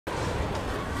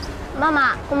妈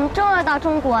妈，我们终于到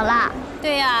中国了。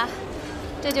对呀，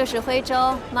这就是徽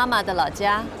州妈妈的老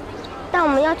家。但我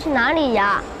们要去哪里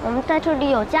呀？我们在这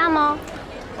里有家吗？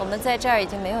我们在这儿已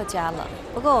经没有家了，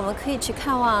不过我们可以去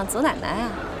看望祖奶奶啊。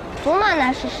祖奶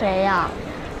奶是谁呀？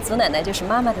祖奶奶就是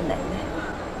妈妈的奶奶。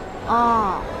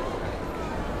哦，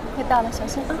快到了，小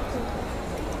心啊！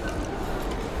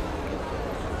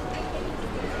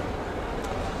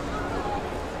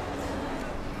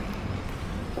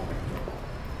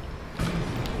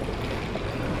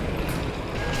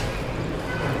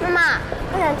妈妈，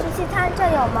我想去西餐，这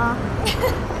有吗？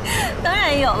当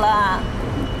然有了。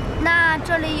那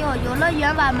这里有游乐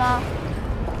园玩吗？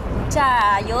这儿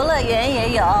啊，游乐园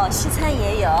也有，西餐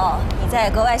也有。你在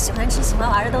国外喜欢吃、喜欢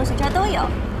玩的东西，这儿都有。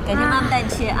改天妈妈带你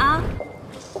去啊。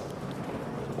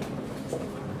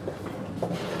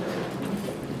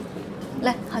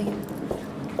来，浩宇，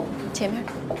前面。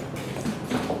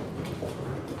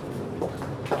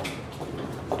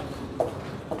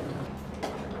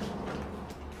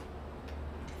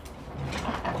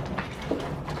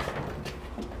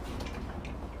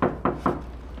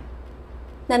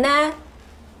奶奶，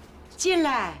进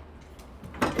来。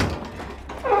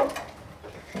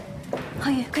浩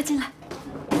宇，快进来。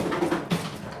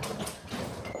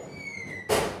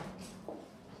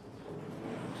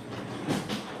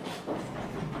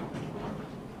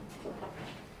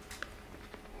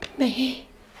梅，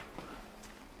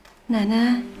奶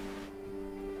奶，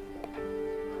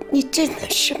你真的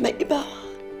是梅吧？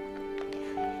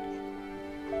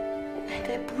奶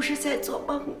奶不是在做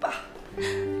梦吧？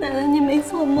奶奶，你没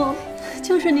做梦，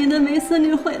就是你的梅孙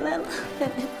女回来了。奶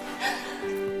奶，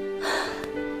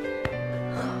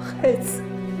好孩子。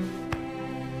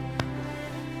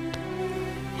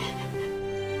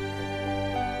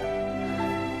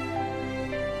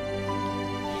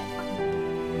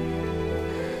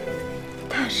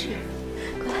他是，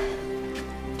过来，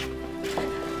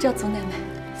叫祖奶奶。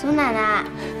祖奶奶，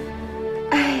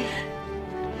哎，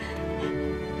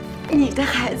你的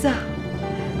孩子。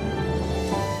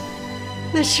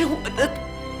那是我的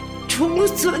重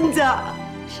孙子，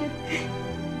是。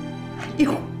哎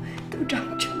呦，都长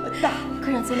这么大，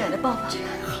快让祖奶奶抱抱。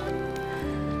好。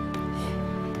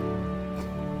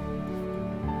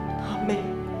老妹，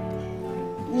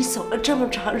你走了这么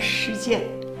长时间，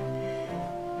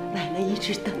奶奶一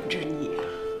直等着你啊。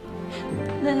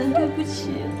奶奶，对不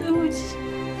起，对不起。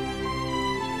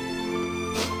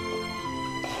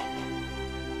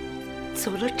走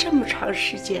了这么长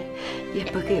时间，也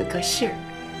不给个信儿，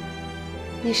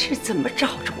你是怎么找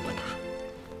着我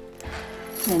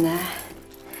的？奶奶，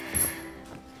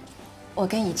我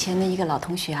跟以前的一个老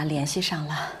同学啊联系上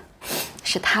了，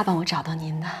是他帮我找到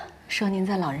您的，说您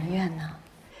在老人院呢。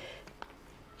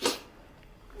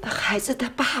那孩子他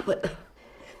爸爸呢？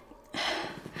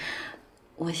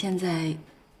我现在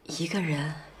一个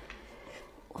人，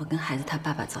我跟孩子他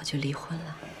爸爸早就离婚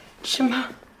了。是吗？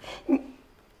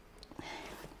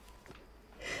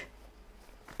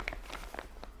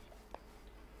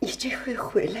你这回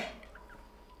回来，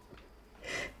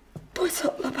不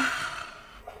走了吧？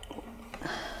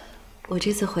我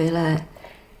这次回来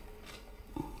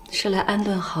是来安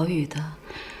顿郝宇的。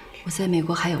我在美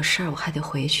国还有事儿，我还得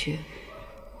回去，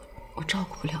我照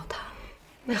顾不了他。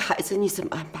那孩子你怎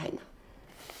么安排呢？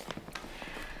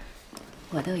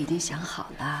我都已经想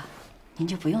好了，您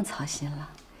就不用操心了。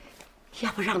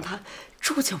要不让他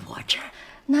住在我这儿？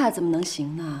那怎么能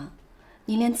行呢？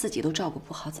您连自己都照顾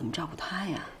不好，怎么照顾他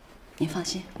呀？您放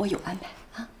心，我有安排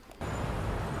啊。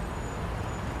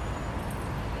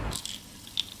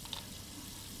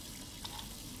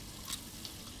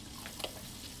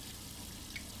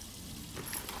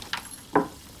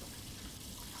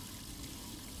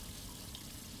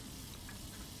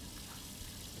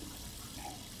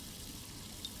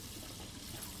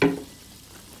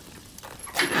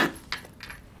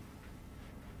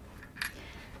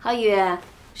郝宇，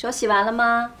手洗完了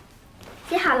吗？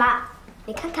洗好了，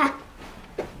你看看。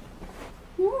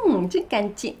真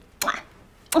干净。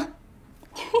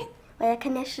我要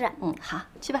看电视。好，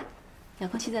去吧，遥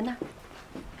控器在那儿。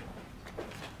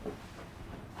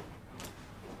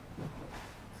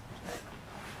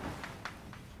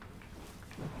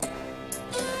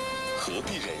何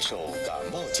必忍受感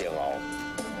冒煎熬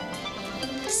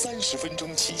？30分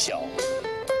钟起效，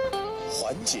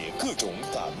缓解各种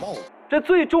感冒。这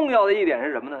最重要的一点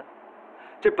是什么呢？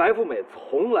这白富美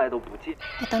从来都不戒。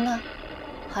哎，等等，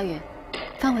郝宇，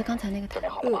翻回刚才那个台。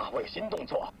好吧，我有新动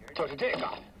作，就是这个，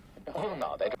用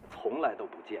脑袋。从来都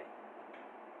不介意。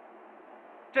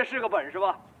这是个本事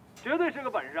吧？绝对是个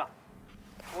本事啊！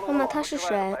妈妈，他是谁？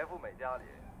白富美家里，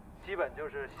基本就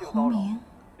是性骚扰。鸿名，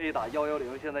被打110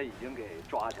现在已经给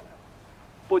抓起来了，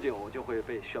不久就会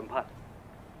被宣判，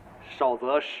少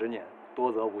则10年，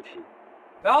多则无期。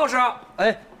梁老师，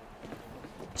哎，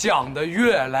讲的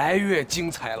越来越精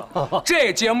彩了，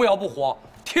这节目要不火，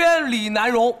天理难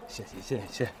容。谢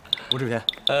谢，吴制片，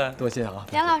多谢啊。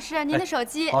梁老师，您的手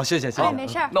机。好，谢谢。哎，没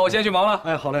事儿。那我先去忙了。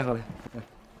哎，好嘞。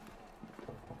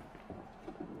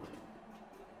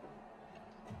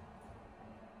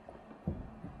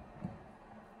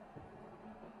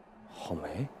郝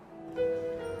梅，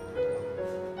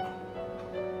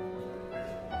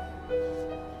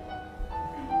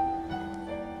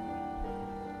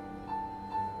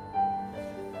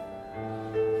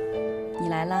你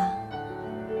来啦。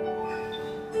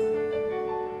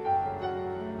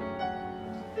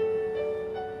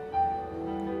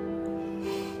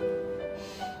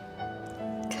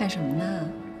看什么呢？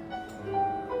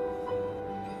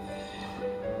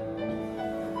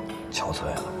憔悴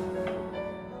啊。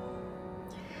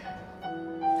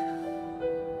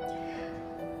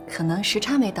可能时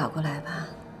差没倒过来吧。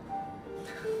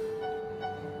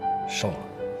瘦了。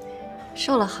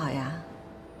瘦了好呀，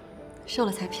瘦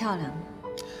了才漂亮呢。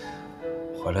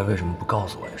回来为什么不告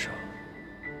诉我一声？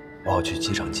我好去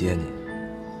机场接你。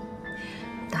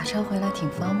打车回来挺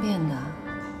方便的。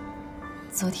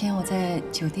昨天我在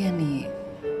酒店里，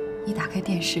一打开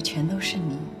电视全都是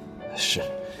你。是，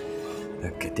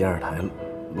给电视台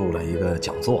录了一个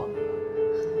讲座。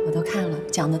我都看了，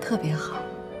讲得特别好。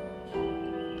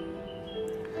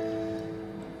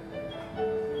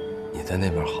你在那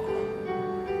边好吗？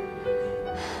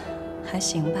还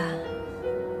行吧，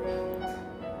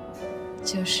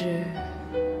就是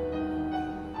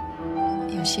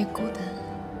有些孤单。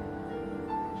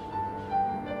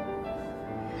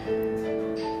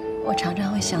我常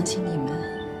常会想起你们，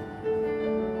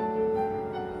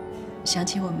想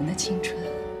起我们的青春，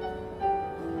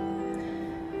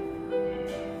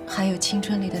还有青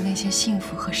春里的那些幸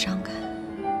福和伤感。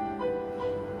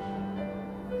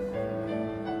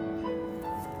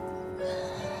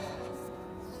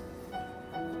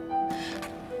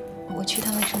我去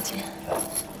趟卫生间。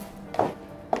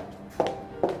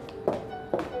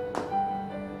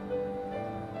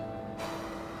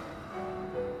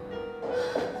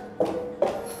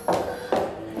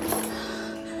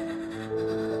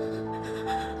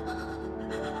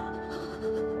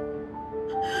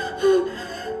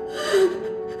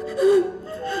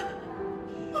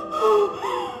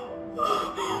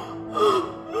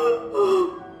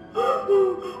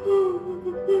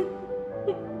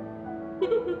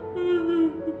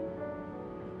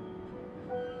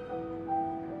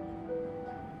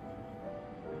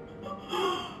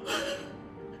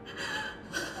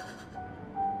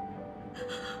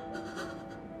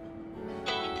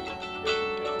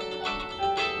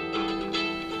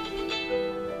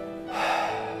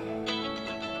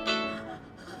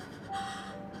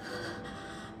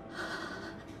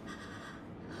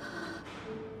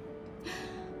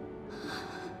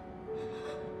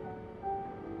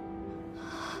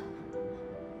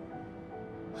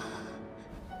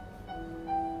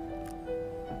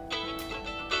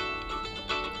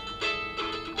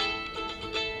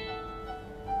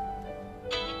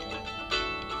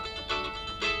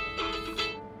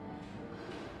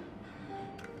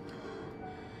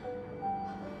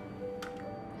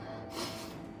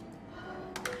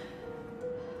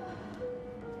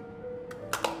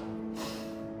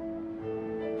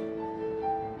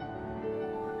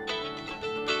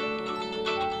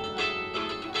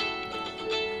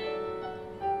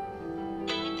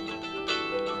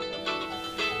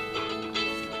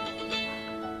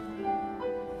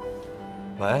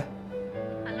喂。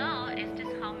Hello, is this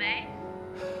Hao Mei?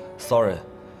 Sorry,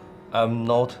 I'm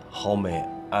not Hao Mei.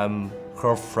 I'm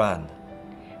her friend.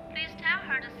 Please tell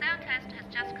her the cell test has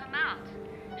just come out.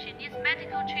 She needs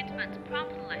medical treatment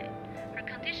promptly. Her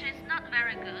condition is not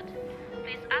very good.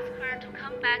 Please ask her to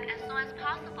come back as soon as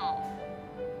possible.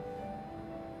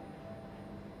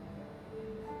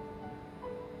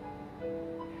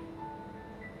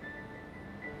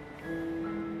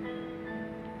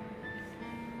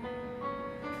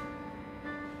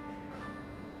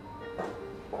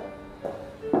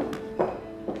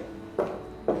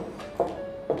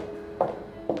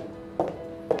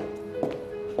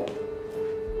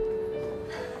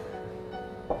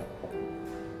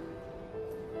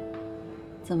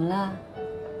 怎么了？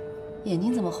眼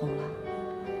睛怎么红了？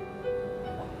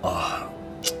啊，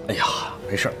哎呀，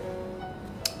没事儿。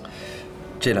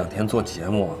这2天做节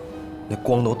目，那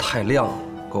光都太亮了，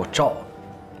给我照的。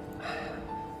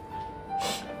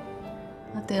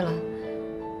啊，对了，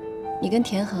你跟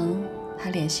田恒还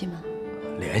联系吗？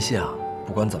联系啊，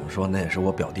不管怎么说，那也是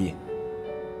我表弟。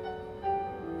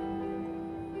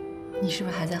你是不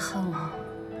是还在恨我？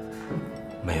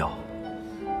没有，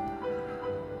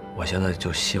我现在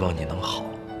就希望你能好。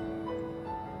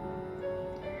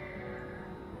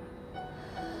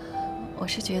我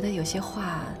是觉得有些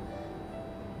话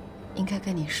应该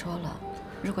跟你说了，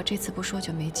如果这次不说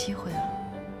就没机会了。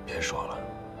别说了，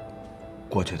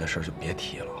过去的事就别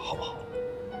提了，好不好？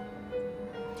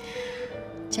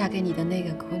嫁给你的那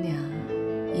个姑娘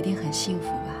一定很幸福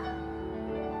吧？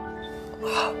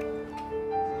啊，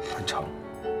很成。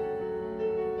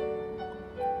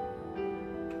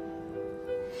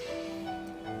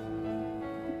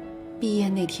毕业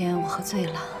那天我喝醉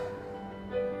了，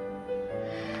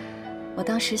我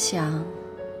当时想，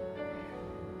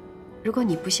如果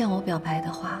你不向我表白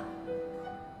的话，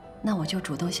那我就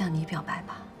主动向你表白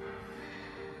吧。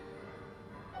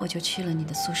我就去了你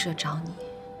的宿舍找你，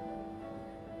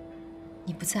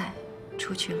你不在，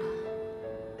出去了。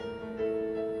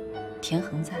田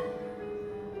恒在，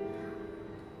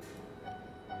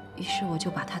于是我就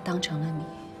把他当成了你。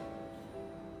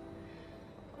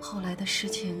后来的事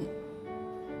情，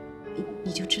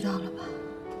你就知道了吧？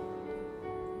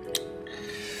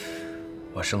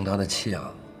我生他的气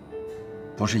啊，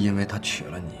不是因为他娶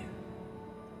了你，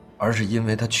而是因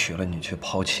为他娶了你却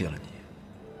抛弃了你。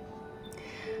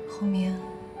鸿明，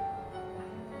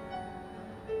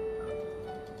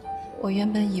我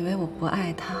原本以为我不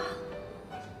爱他，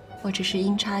我只是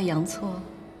阴差阳错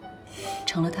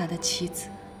成了他的妻子。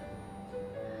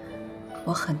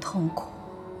我很痛苦，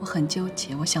我很纠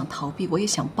结，我想逃避，我也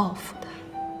想报复他。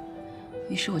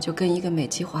于是我就跟一个美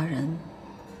籍华人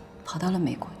跑到了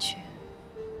美国去。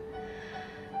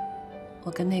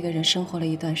我跟那个人生活了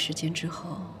一段时间之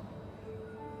后，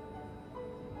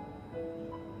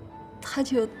他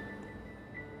就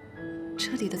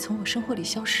彻底的从我生活里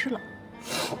消失了。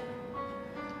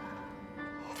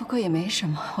不过也没什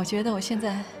么，我觉得我现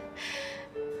在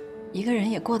一个人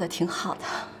也过得挺好的，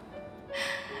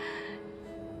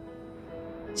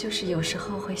就是有时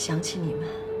候会想起你们，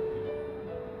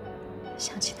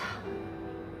想起他。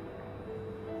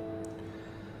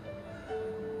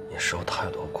你受太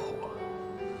多苦了。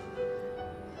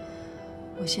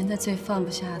我现在最放不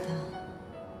下的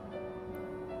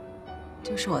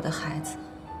就是我的孩子。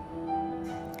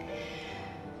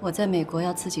我在美国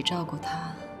要自己照顾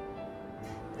他，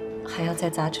还要在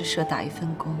杂志社打一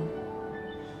份工。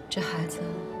这孩子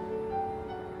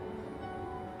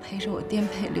陪着我颠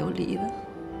沛流离的，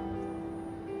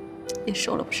也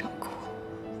受了不少苦。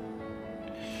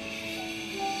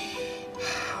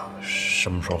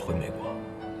什么时候回美国？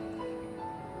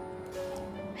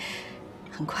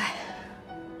很快。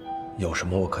有什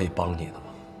么我可以帮你的吗？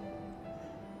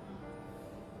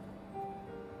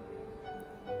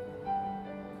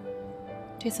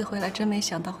这次回来真没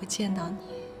想到会见到你，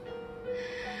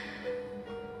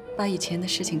把以前的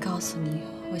事情告诉你，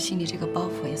我心里这个包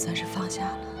袱也算是放下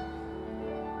了，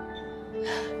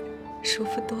舒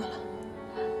服多了。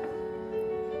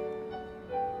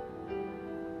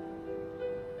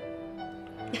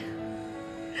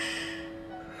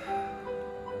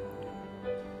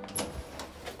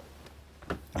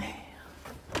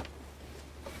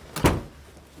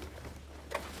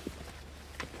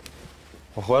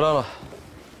我回来了。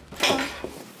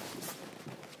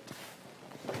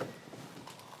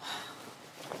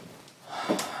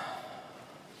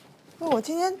我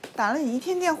今天打了你一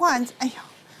天电话，哎呀，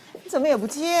你怎么也不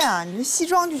接啊？你这西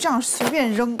装就这样随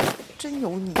便扔，真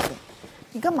有你的！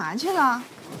你干嘛去了？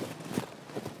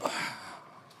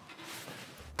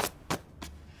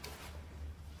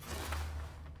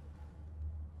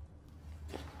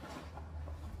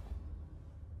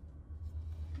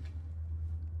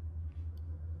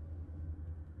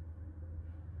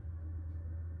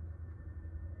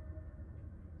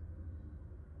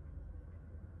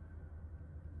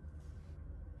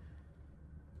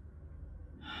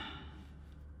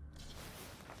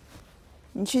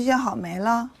你去见好梅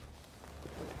了？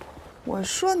我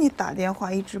说你打电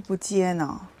话一直不接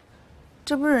呢，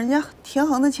这不是人家田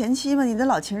恒的前妻吗？你的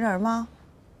老情人吗？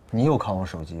你又看我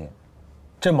手机，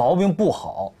这毛病不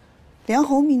好。梁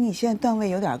鸿明，你现在段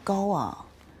位有点高啊！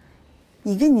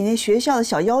你跟你那学校的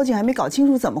小妖精还没搞清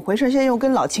楚怎么回事，现在又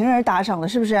跟老情人搭上了，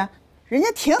是不是？人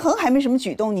家田恒还没什么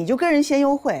举动，你就跟人先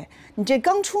幽会，你这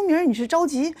刚出名，你是着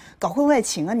急搞婚外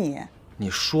情啊你？你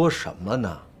说什么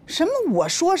呢？什么？我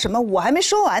说什么？我还没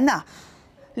说完呢。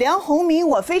梁鸿明，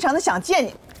我非常的想见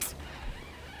你。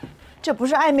这不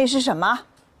是暧昧是什么？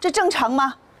这正常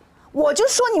吗？我就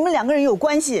说你们两个人有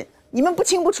关系，你们不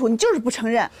清不楚，你就是不承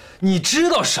认。你知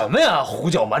道什么呀？胡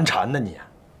搅蛮缠的你。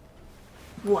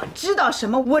我知道什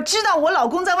么？我知道我老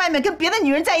公在外面跟别的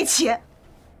女人在一起。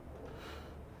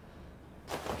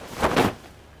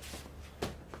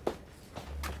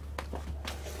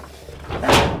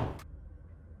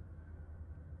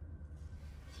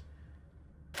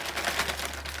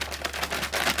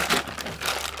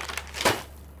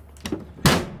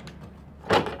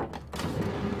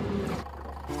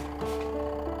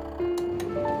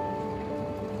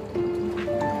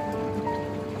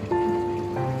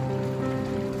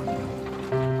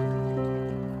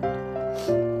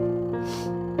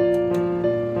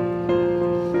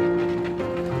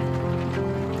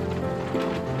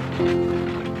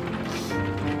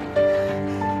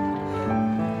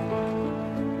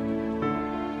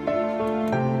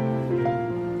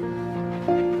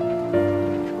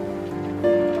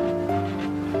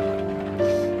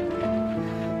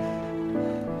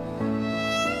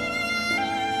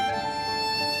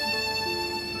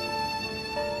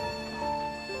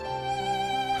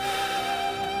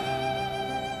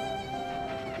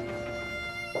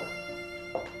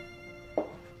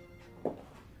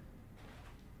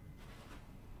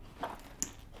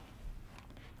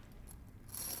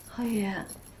浩宇，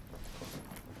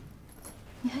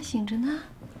你还醒着呢？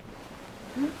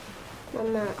妈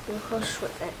妈，你喝水。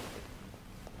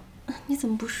你怎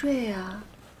么不睡呀？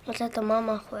我在等妈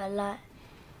妈回来。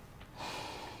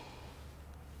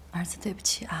儿子，对不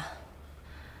起啊，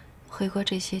回国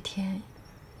这些天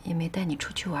也没带你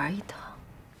出去玩一趟。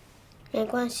没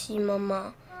关系，妈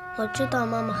妈，我知道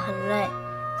妈妈很累，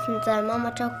现在妈妈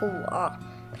照顾我，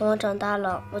等我长大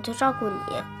了我就照顾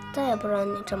你，再也不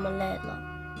让你这么累了。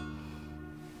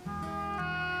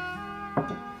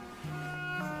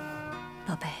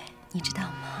宝贝，你知道吗？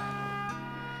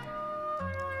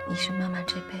你是妈妈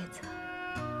这辈子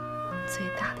最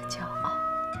大的骄傲。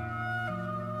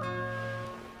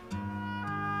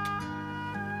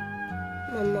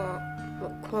妈妈，我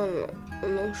困了，我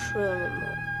能睡了吗？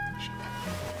睡吧。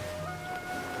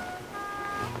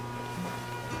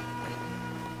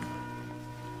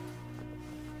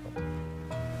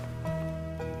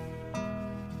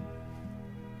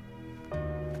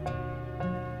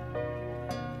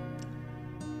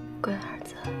乖儿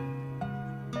子，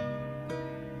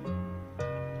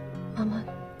妈妈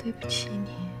对不起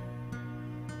你，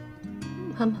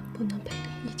妈妈不能陪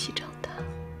你一起长大。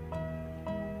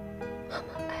妈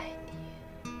妈爱你。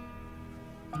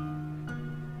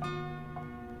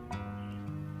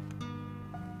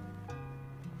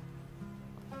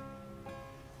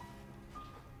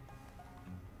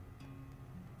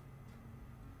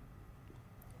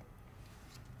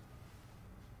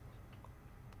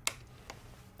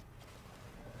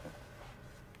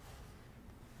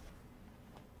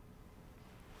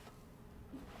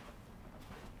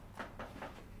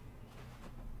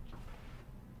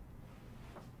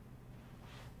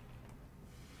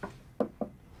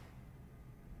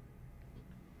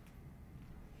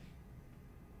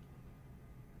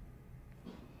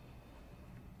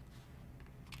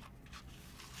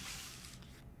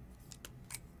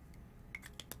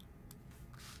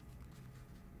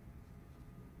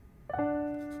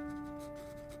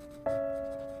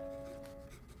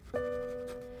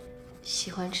喜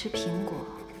欢吃苹果，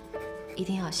一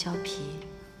定要削皮；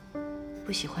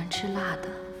不喜欢吃辣的，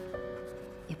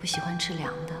也不喜欢吃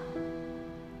凉的。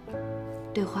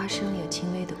对花生有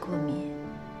轻微的过敏，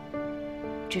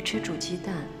只吃煮鸡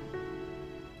蛋，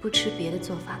不吃别的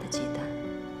做法的鸡蛋。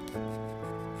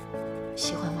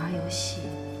喜欢玩游戏，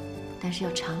但是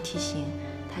要常提醒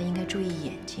他应该注意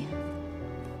眼睛。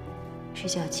睡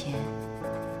觉前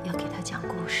要给他讲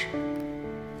故事。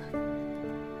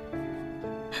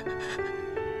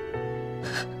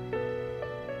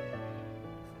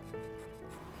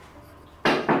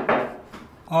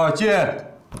进。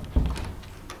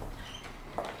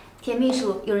田秘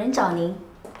书，有人找您。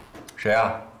谁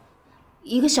啊？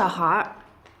一个小孩儿。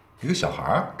一个小孩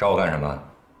儿找我干什么？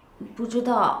不知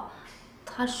道，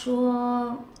他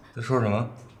说。他说什么？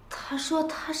他说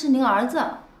他是您儿子。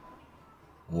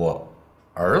我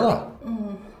儿子？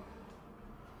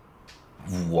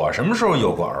我什么时候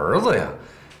有过儿子呀？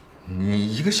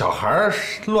你一个小孩儿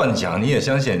乱讲你也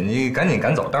相信？你赶紧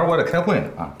赶走，待会儿我得开会呢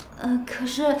啊。可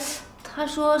是他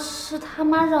说是他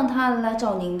妈让他来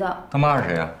找您的。他妈是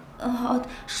谁呀？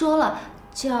说了，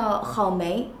叫郝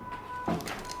梅。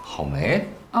郝梅？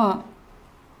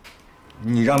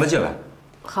你让他进来。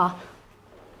好。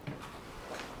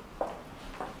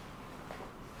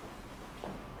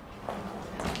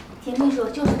田秘书，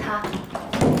就是他。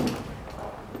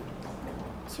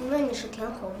请问你是田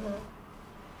恒吗？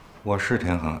我是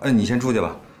田恒。你先出去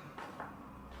吧。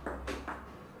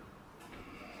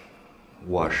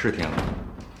我是田恒。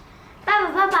爸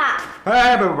爸，爸爸。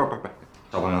哎，不，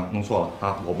小朋友弄错了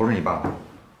啊！我不是你爸爸。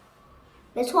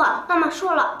没错，妈妈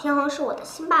说了，田恒是我的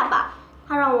新爸爸，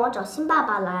他让我找新爸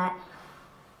爸来。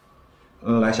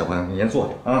来，小朋友，你先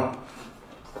坐下啊。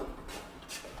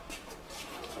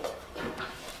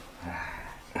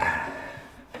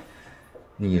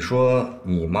你说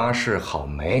你妈是郝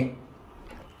梅，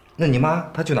那你妈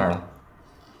她去哪儿了？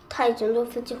她已经坐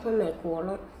飞机回美国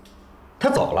了。她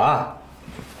走了？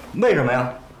为什么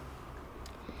呀？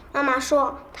妈妈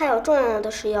说她有重要的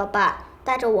事要办，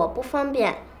带着我不方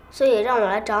便，所以让我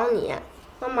来找你。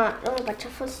妈妈让我把这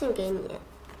封信给你。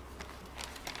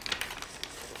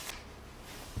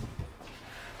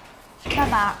爸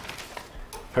爸。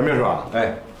陈秘书啊，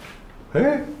哎，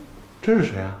这是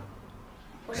谁啊？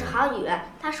我是郝宇，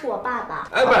他是我爸爸。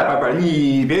哎，不，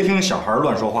你别听小孩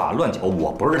乱说话乱讲，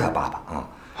我不是他爸爸啊。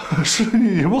是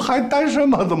你不还单身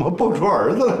吗？怎么蹦出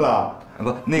儿子来了？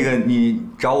不，那个你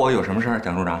找我有什么事儿，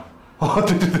蒋处长？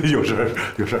对，有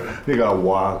事。那个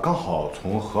我刚好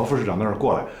从何副市长那儿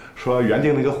过来，说原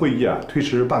定那个会议啊推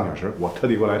迟半个小时，我特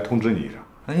地过来通知你一声。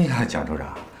哎呀，蒋处长，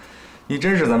你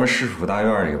真是咱们市属大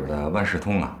院里边的万事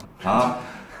通啊！啊，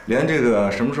连这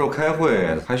个什么时候开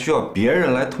会还需要别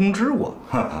人来通知我，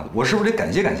我是不是得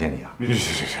感谢感谢你啊？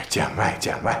见外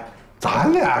见外，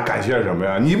咱俩感谢什么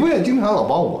呀？你不也经常老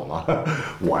帮我吗？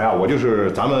我就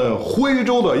是咱们徽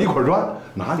州的一块砖，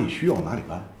哪里需要哪里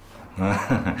搬。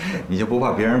你就不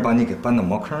怕别人把你给搬到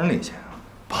茅坑里去？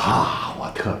怕，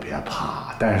我特别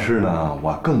怕，但是呢，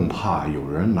我更怕有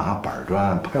人拿板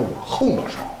砖拍我后脑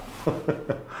勺。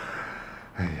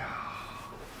哎呀，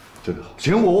真好。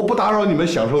行，我不打扰你们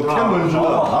享受天伦之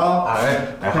乐啊！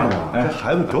看看这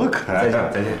孩子多可爱！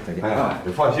再见。哎，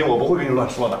你放心，我不会跟你乱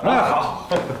说的。哎，好。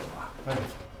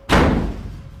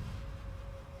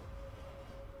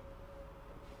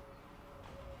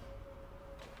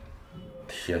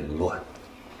添乱。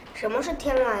什么是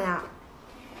添乱呀？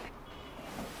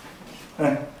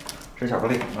吃巧克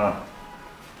力啊！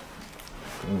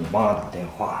给你妈打电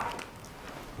话。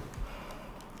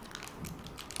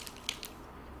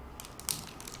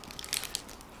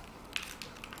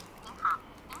您好，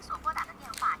您所拨打的电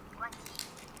话已关机。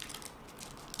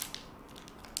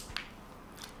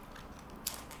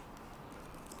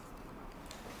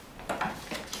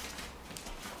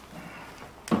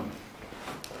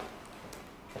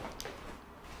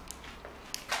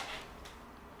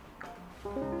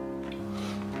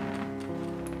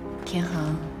天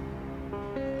恒，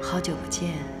好久不见，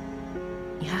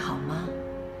你还好吗？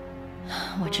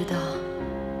我知道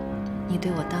你对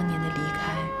我当年的离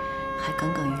开还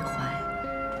耿耿于怀。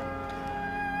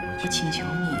我请求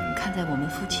你看在我们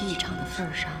夫妻一场的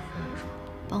份上，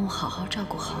帮我好好照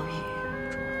顾郝宇。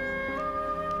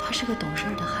他是个懂事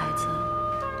的孩子，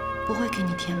不会给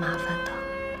你添麻烦的。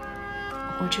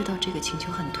我知道这个请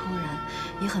求很突然，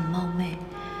也很冒昧，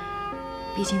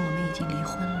毕竟我们已经离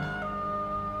婚了。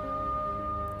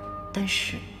但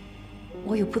是，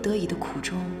我有不得已的苦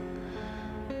衷。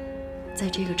在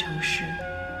这个城市，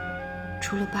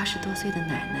除了80多岁的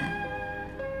奶奶，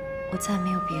我再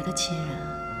没有别的亲人。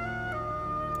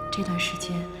这段时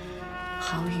间，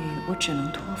郝宇我只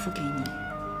能托付给你，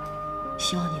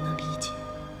希望你能理解。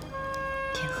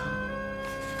天恒，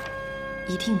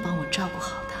一定帮我照顾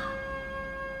好他。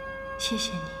谢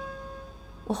谢你，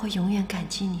我会永远感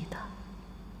激你的，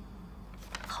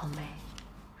郝梅。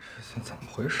这怎么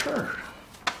回事啊？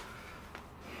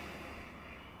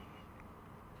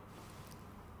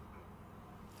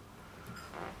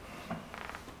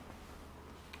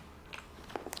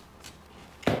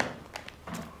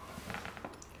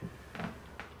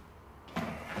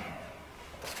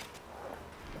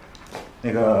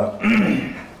那个，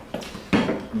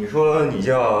你说你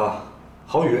叫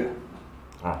郝宇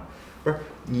啊？不是，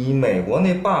你美国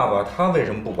那爸爸他为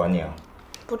什么不管你啊？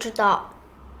不知道。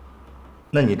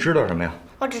那你知道什么呀？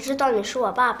我只知道你是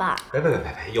我爸爸。别，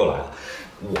又来了！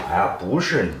我呀不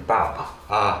是你爸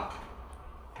爸啊。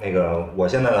那个，我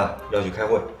现在呢要去开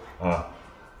会啊。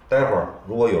待会儿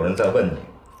如果有人再问你，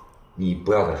你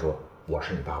不要再说我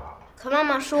是你爸爸。可妈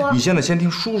妈说，你现在先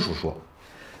听叔叔说。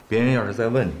别人要是再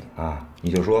问你啊，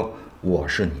你就说我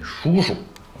是你叔叔。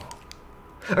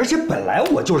而且本来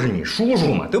我就是你叔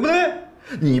叔嘛，对不对？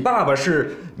你爸爸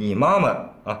是你妈妈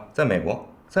啊，在美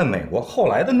国后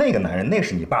来的那个男人，那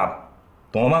是你爸爸，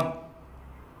懂了吗？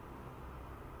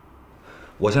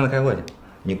我现在开会去，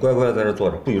你乖乖在这坐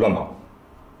着，不许乱跑。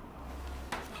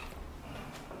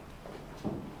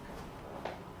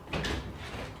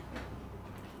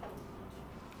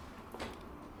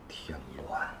添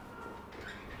乱！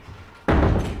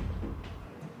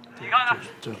你看看，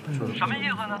什么意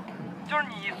思呢？就是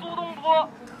你苏东坡，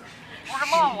不是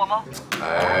骂我吗？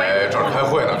哎，这儿开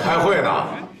会呢，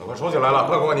快收起来了，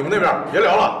快，你们那边别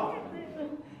聊了。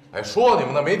哎，说你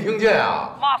们呢，没听见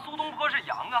啊？骂苏东坡是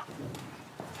羊啊，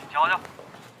你瞧瞧。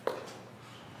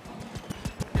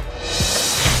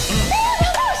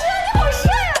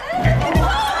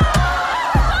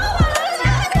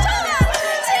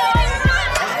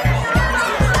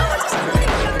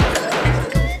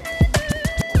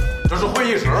这是会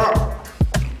议室。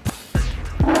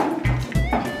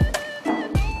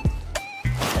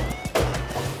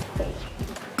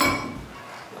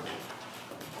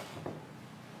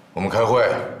我们开会，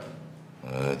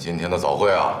今天的早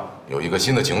会啊，有一个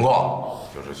新的情况，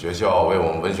就是学校为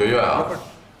我们文学院啊，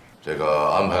这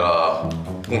个安排了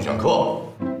共选课，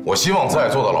我希望在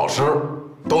座的老师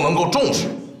都能够重视。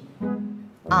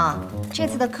啊，这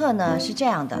次的课呢是这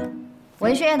样的，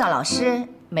文学院的老师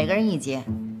每个人一节，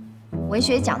文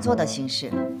学讲座的形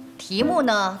式，题目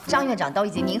呢张院长都已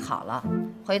经拟好了，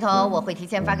回头我会提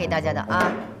前发给大家的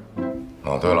啊。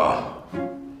啊，对了。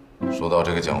说到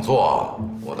这个讲座啊，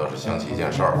我倒是想起一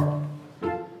件事儿。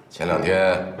前2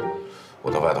天我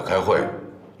在外头开会，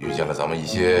遇见了咱们一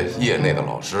些业内的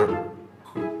老师，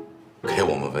给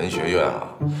我们文学院啊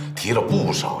提了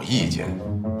不少意见，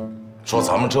说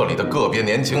咱们这里的个别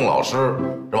年轻老师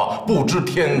是吧，不知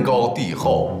天高地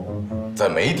厚，在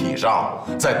媒体上、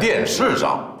在电视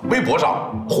上、微博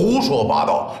上胡说八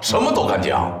道，什么都敢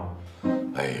讲。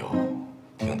哎呦，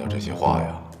听到这些话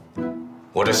呀，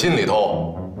我这心里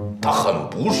头他很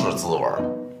不是滋味。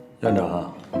院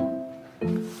长，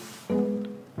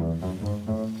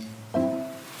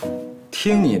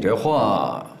听你这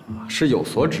话是有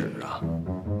所指啊。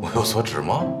我有所指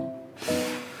吗？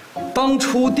当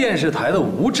初电视台的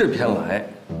吴制片来，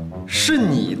是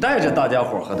你带着大家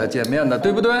伙和他见面的，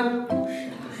对不对？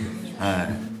哎，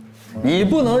你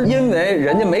不能因为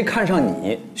人家没看上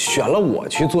你，选了我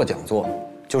去做讲座，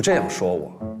就这样说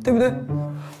我，对不对？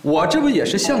我这不也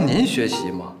是向您学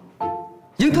习吗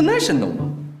 ？International 吗？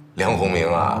梁鸿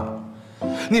名啊，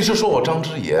你是说我张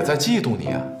之野在嫉妒你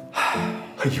啊？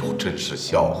哎呦，真是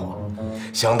笑话！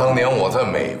想当年我在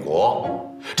美国，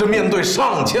这面对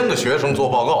上千个学生做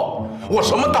报告，我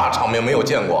什么大场面没有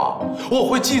见过啊？我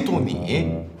会嫉妒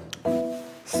你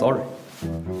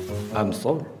 ？Sorry，I'm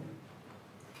sorry，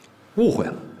 误会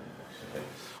了。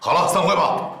好了，散会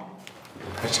吧。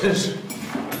还真是。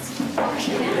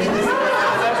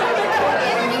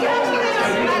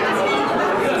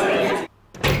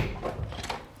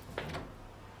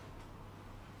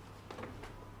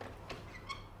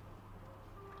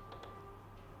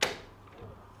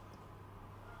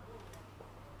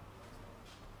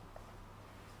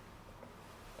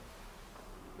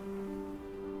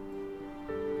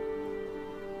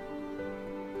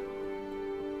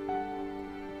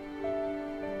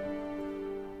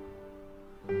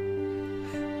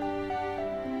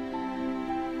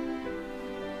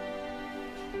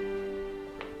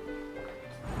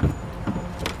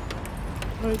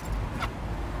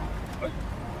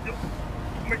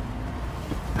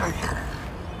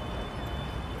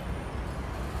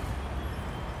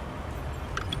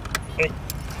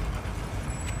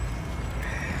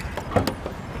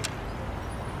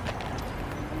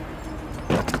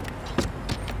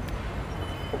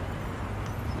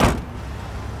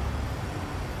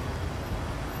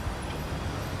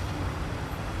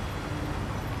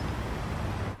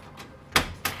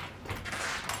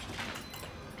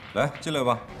来，进来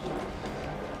吧。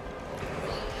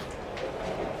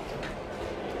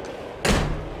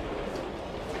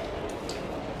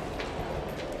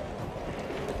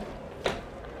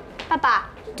爸爸，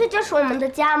这就是我们的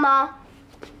家吗？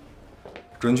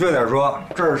准确点说，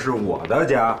这是我的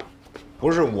家，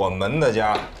不是我们的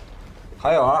家。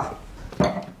还有啊，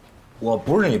我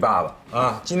不是你爸爸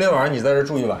啊！今天晚上你在这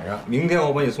住一晚上，明天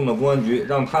我把你送到公安局，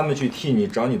让他们去替你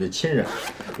找你的亲人，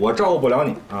我照顾不了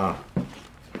你啊！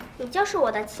你就是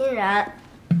我的亲人。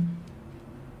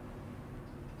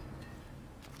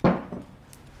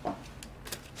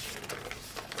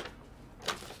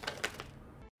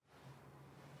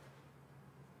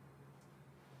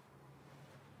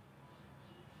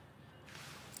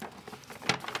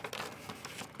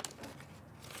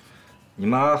你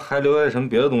妈还留下什么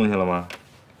别的东西了吗？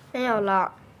没有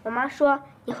了，我妈说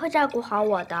你会照顾好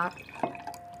我的。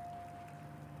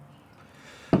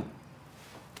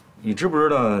你知不知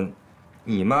道，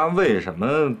你妈为什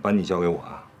么把你交给我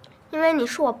啊？因为你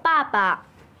是我爸爸。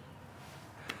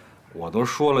我都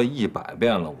说了100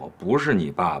遍了，我不是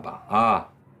你爸爸啊！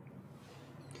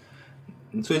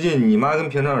最近你妈跟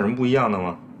平常有什么不一样的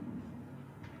吗？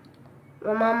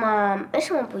我妈妈没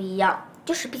什么不一样，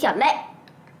就是比较累。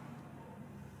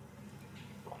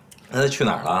那她去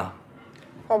哪儿了？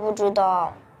我不知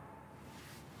道。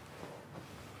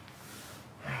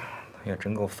她也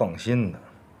真够放心的。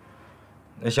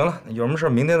那行了，有什么事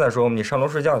明天再说，你上楼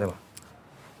睡觉去吧。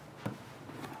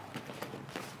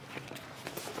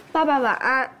爸爸晚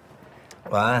安。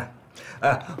晚安。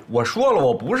哎，我说了，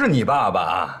我不是你爸爸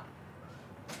啊。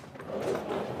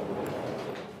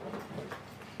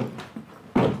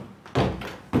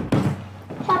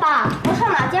爸爸，我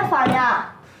上哪间房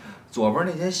呀？左边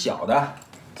那间小的。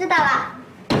知道了。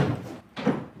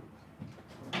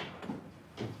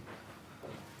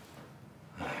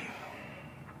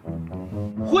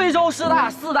惠州师大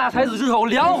4大才子之首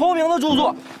梁鸿名的著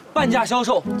作，半价销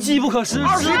售，机不可失。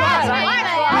20万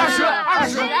，20，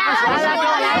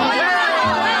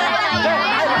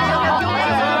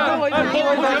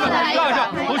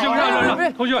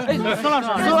同学们，孙老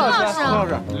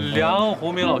师，梁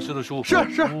鸿名老师的书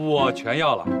是我全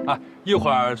要了啊，一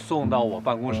会儿送到我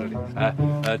办公室里。哎，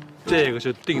这个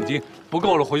是定金，不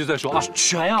够了回去再说啊。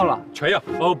全要了，全要，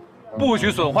不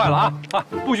许损坏了啊！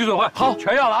不许损坏，好，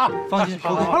全要了啊！放心，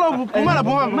好了，不卖了，不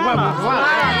卖了，真的吗？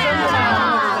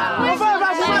不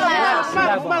卖。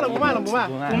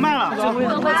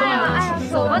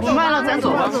咱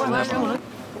走吧。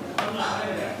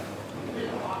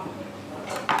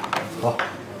好。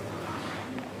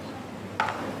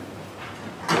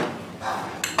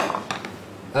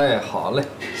哎，好嘞，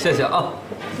谢谢啊。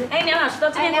哎，梁老师到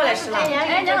这边过来吃了。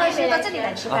哎，梁老师到这里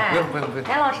来吃饭。不用。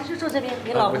梁老师就坐这边，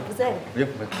你老婆不在。不用。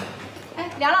哎，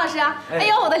梁老师啊，哎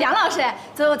呦，我的梁老师，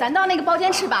走，咱到那个包间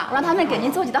吃吧，我让他们给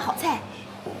您做几道好菜。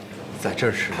在这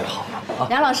儿吃就好啊。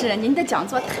梁老师，您的讲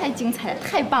座太精彩了，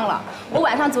太棒了！我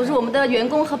晚上组织我们的员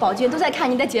工和宝军都在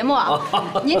看您的节目啊。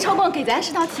您抽空给咱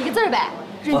食堂提个字呗，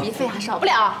润笔费还少不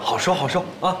了。好说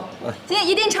啊。今天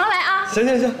一定常来啊。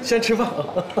行，先吃饭。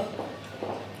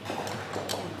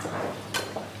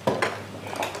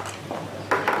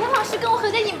梁老师跟我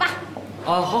合个影吧。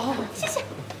啊，好。谢谢。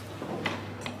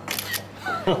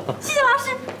谢谢老师。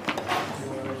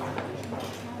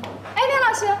哎，梁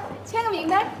老师，签个名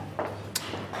呗。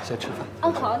先吃饭。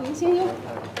哦，好，您先用。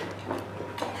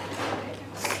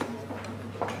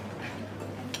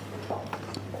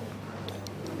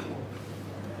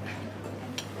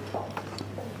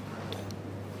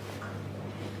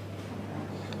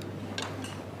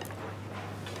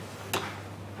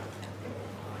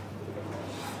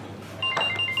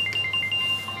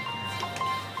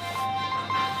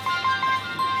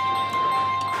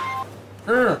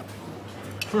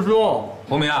师兄，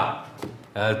鸿明啊，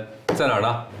在哪儿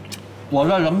呢？我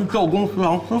在咱们教工食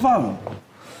堂吃饭呢。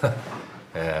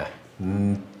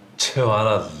吃完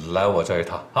了来我这一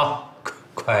趟啊，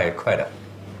快点。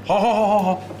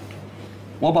好，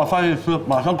我把饭一吃，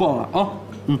马上过来啊。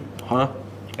好的。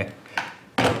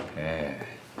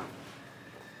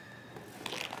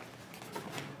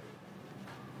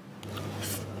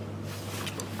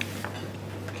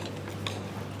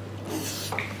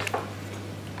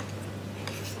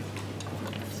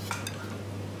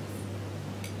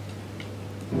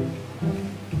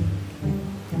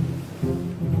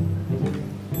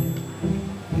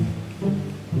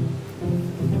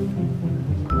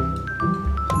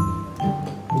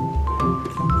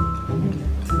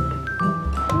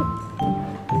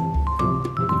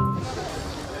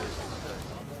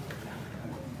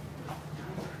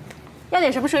要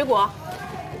点什么水果？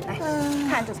来，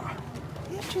看这枣。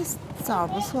哎，这枣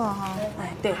不错哈。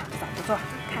哎，对，枣不错，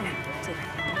看看这个。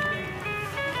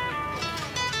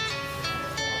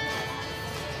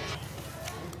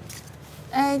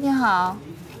哎，你好。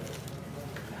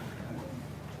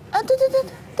啊，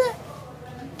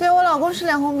对，我老公是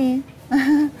梁鸿明。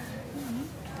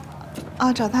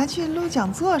哦，找他去录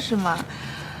讲座是吗？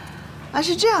啊，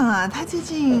是这样啊，他最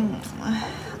近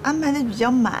安排的比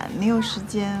较满，没有时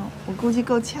间，我估计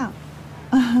够呛。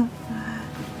哎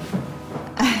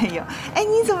呦，哎，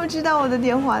你怎么知道我的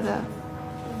电话的？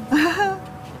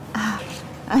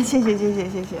谢谢。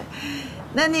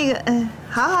那个，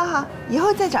好，以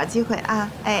后再找机会啊。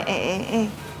哎。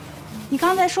你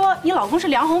刚才说你老公是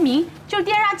梁鸿明，就是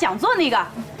电视上讲座那个。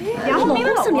梁鸿明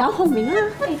的老公是梁鸿明啊？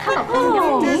对，他老公是梁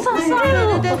鸿明。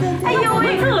对。哎呦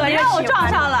喂，可让我撞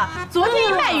上了。昨天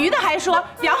一卖鱼的还说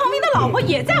梁鸿明的老婆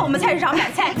也在我们菜市场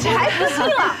买菜，还不信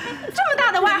了。这么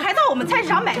大的腕还到我们菜市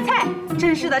场买菜，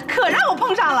真是的，可让我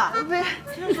碰上了。不是，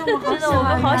我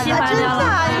们好喜欢真的，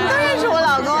你们都认识我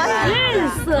老公啊？认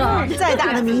识。再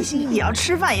大的明星也要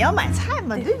吃饭，也要买菜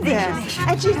嘛，对不对？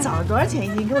哎，这枣多少钱一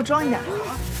斤？给我装一点。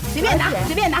随便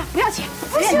拿，不要钱。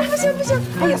不行！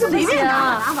哎呀，随便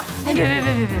拿吧。哎，别！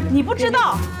你不知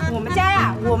道，我们家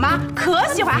呀，我妈可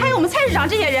喜欢，还有我们菜市场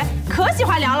这些人可喜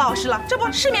欢梁老师了。这不，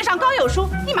市面上刚有书，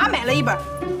立马买了一本。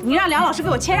你让梁老师给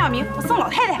我签上名，我送老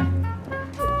太太。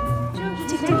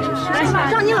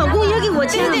让你老公也给我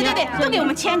签。对，都给我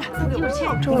们签开，都给我签。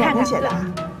这我老公写的。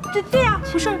对呀，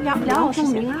不是梁老师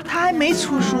写的，他还没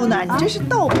出书呢，你这是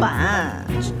盗版。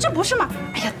这不是吗？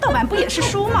哎呀，盗版不也是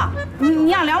书吗？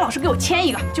你让梁老师给我签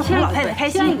一个，就哄老太太开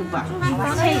心。签一个，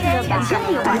签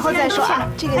一个，以后再说啊。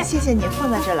这个谢谢你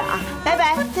放在这了啊，拜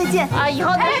拜，再见啊！以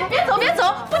后哎，别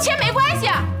走，不签没关系。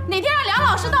哪天让梁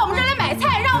老师到我们这儿来买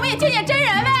菜，让我们也见见真人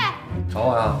呗。找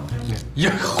我呀？呀，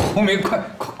鸿明，快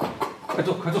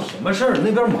坐，什么事儿？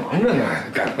那边忙着呢，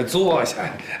赶快坐下。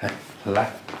哎，来。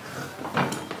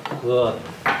喝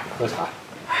茶，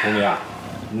鸿明啊，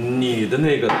你的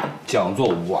那个讲座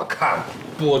我看了，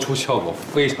播出效果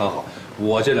非常好。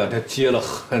我这2天接了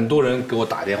很多人给我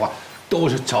打电话，都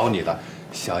是找你的，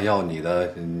想要你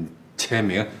的签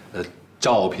名、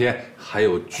照片，还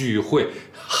有聚会，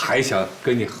还想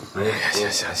跟你合。哎呀，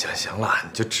行了，你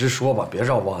就直说吧，别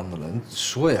绕弯子了。你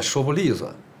说也说不利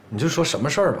索，你就说什么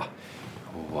事儿吧。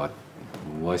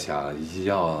我想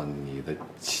要你的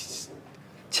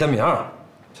签名。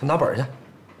去拿本去。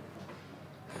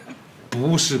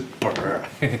不是本儿。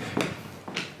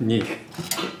你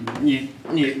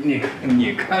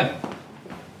看，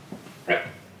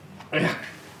哎呀，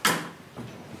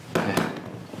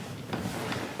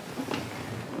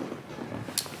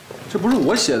这不是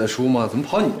我写的书吗？怎么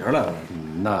跑你这儿来了？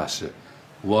那是，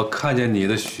我看见你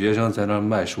的学生在那儿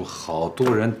卖书，好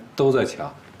多人都在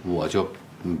抢，我就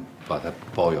把它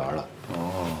包圆了。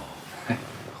哦，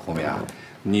红梅啊，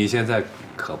你现在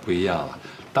可不一样了，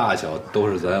大小都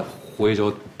是咱徽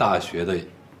州大学的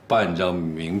半张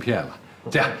名片了。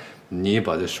这样，你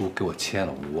把这书给我签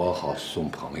了，我好送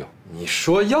朋友。你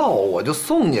说要我就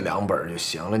送你2本就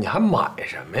行了，你还买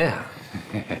什么呀？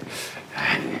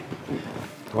哎，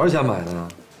多少钱买的呢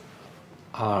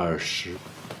？21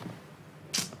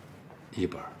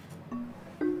本。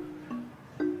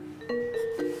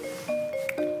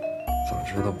早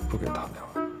知道不给他聊。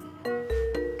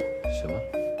什么？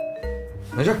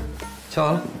没事，签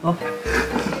完了啊。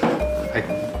哎，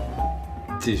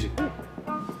继续。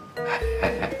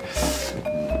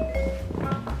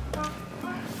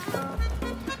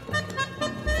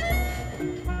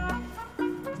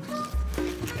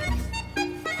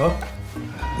好，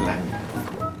来，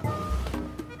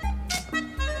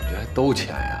这还都钱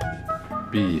呀？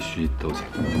必须都钱，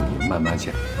你慢慢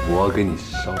钱，我给你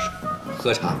烧水、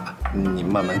喝茶，你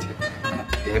慢慢钱。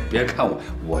别看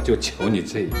我就求你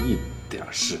这一点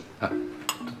事啊！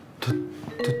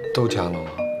都签了吗？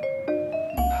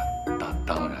那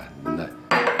当然，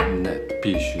那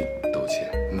必须都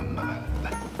签。慢慢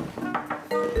来。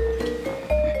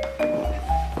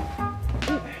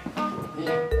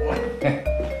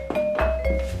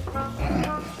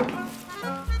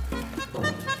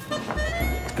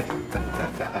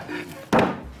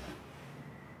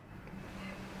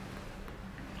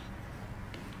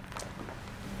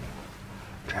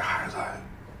这孩子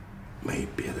没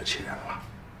别的钱了，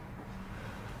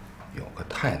有个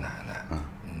太奶奶，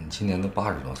今年都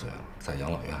80多岁了，在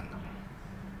养老院呢。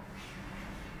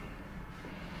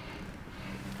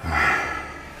唉，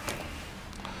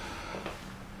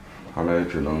看来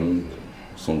只能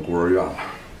送孤儿院了。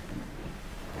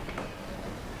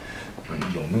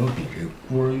有没有比这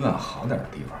孤儿院好点的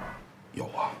地方？有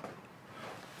啊。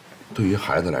对于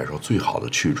孩子来说，最好的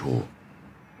去处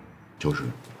就是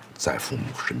在父母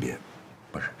身边。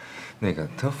不是，那个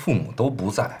他父母都不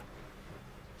在。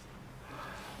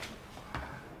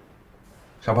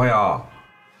小朋友，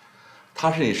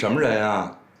他是你什么人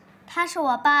啊？他是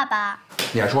我爸爸。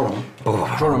你还说什么？不，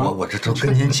说什么？我这都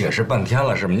跟您解释半天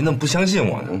了，是吗？您怎么不相信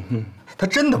我呢？他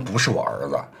真的不是我儿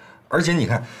子，而且你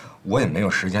看，我也没有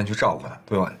时间去照顾他，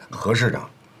对吧？何市长，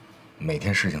每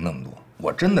天事情那么多，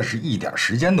我真的是一点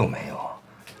时间都没有。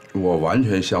我完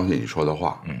全相信你说的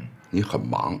话。你很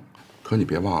忙，可你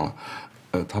别忘了，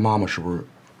他妈妈是不是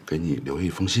给你留下一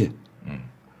封信？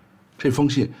这封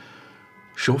信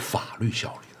是有法律效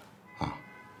力的啊。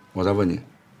我再问你，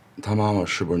他妈妈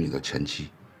是不是你的前妻？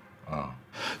啊，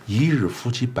一日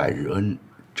夫妻百日恩，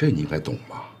这你应该懂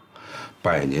吧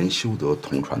？100年修得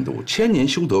同船渡，1000年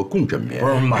修得共枕眠。不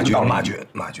是马军，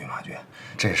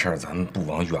这事儿咱们不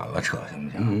往远了扯，行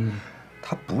不行？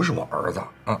他不是我儿子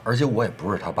啊，而且我也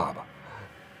不是他爸爸。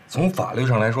从法律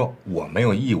上来说，我没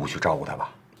有义务去照顾他吧？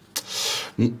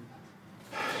你，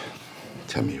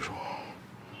钱秘书，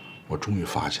我终于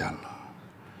发现了，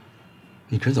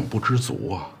你这怎么不知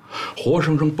足啊？活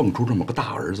生生蹦出这么个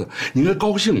大儿子，你应该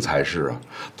高兴才是啊！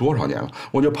多少年了，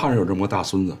我就盼着有这么个大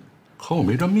孙子，可我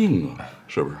没这命啊，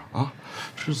是不是啊？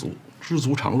知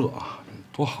足常乐啊，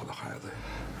多好的孩子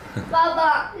呀！爸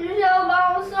爸，你是要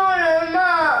帮我送人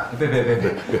吗？别，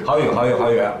郝宇，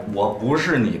我不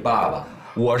是你爸爸。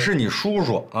我是你叔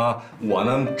叔啊！我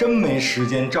呢真没时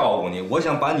间照顾你，我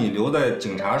想把你留在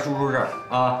警察叔叔这儿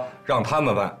啊，让他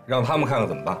们办，让他们看看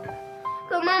怎么办。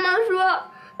可妈妈说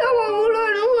让我无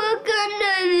论如何跟着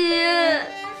你。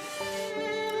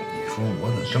你说我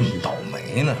怎么这么倒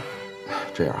霉呢？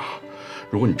这样啊，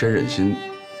如果你真忍心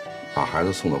把孩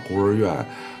子送到孤儿院，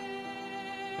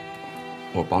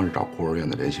我帮你找孤儿院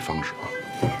的联系方式啊。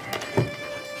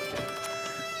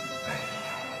哎，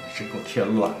你这给我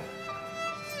添乱。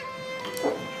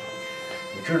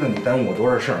你知道你耽误我多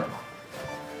少事儿吗？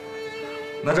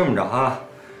那这么着啊，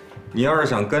你要是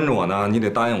想跟着我呢，你得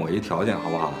答应我一条件，好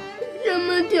不好？什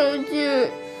么条件？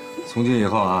从今以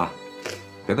后啊，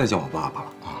别再叫我爸爸了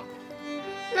啊。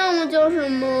那我叫什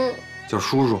么？叫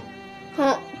叔叔。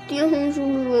好，丁红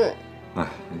叔叔。哎，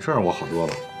你这样我好多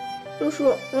了。叔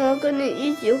叔，我要跟你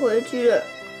一起回去。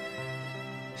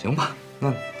行吧，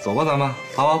那走吧，咱们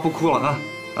好吧，不哭了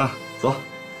啊，走。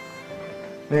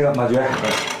那个马爵，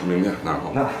明天哪儿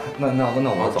好？那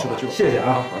我走了，谢谢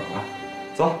啊，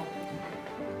走。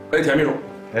哎，田秘书，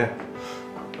哎，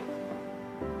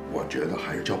我觉得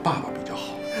还是叫爸爸比较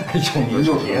好。哎呦，您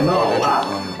就别闹了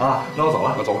啊！那我走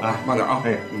了，我走了，哎，慢点啊！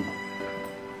哎，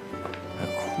还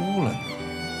哭了呢。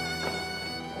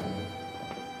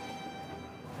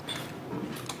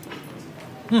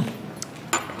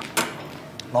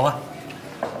老板，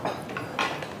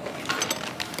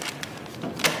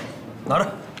拿着。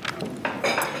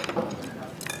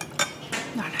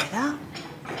哪来的？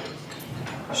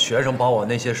学生把我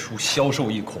那些书销售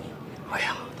一空，哎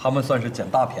呀，他们算是捡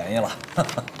大便宜了。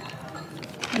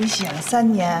你写了3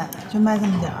年就卖这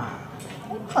么点儿，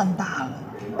赚大了。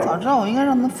早知道我应该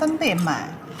让他翻倍卖。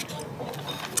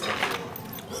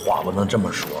话不能这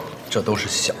么说，这都是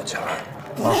小钱儿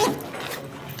啊。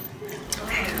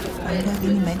我应该给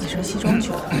你买几身西装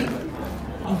去了。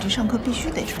你这上课必须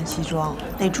得穿西装，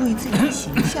得注意自己的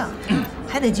形象，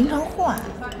还得经常换。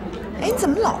哎，你怎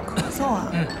么老咳嗽啊？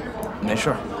没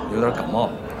事，有点感冒。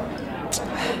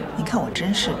你看我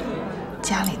真是的，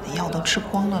家里的药都吃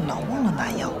光了，老忘了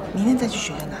拿药。明天再去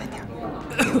学校拿一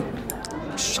点。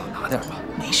少拿点吧。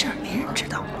没事，没人知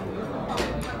道。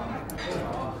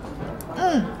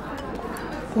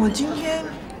我今天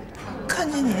看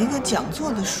见你那个讲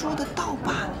座的书的盗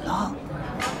版了。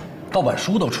盗版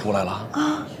书都出来了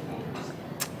啊！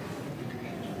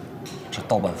这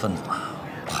盗版分子啊，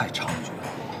太猖獗了。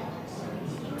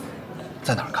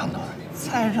在哪儿看到的？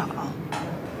菜市场。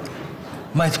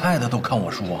卖菜的都看我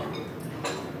书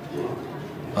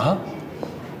啊？啊？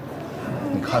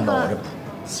你看到我这谱？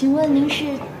请问您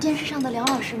是电视上的梁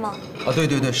老师吗？啊，对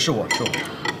对对，是我。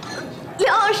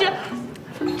梁老师，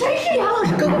真是梁老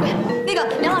师，快！那个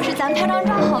梁老师，咱们拍张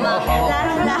照好吗？来，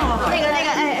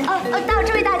哎，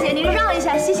这位大姐，您让一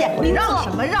下，谢谢。你让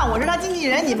什么让？我是他经纪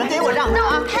人，你们给我让着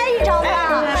啊！拍一张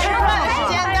吧。吃饭时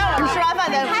间，待会儿吃完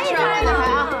饭再拍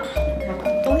啊。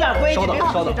懂点规矩，别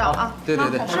跑去照啊！对，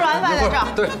吃完饭再照。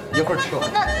对，一会儿吃完。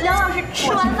那梁老师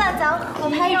吃完饭咱合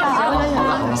拍一张啊！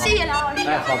好，谢谢梁老师。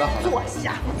哎，好的。坐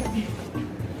下。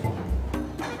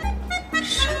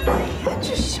什么呀？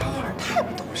这小孩太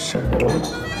不懂事了。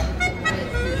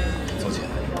邹姐，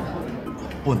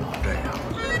不能这样，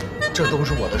这都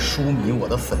是我的书迷、我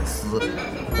的粉丝、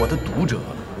我的读者，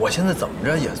我现在怎么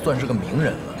着也算是个名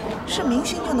人了。是明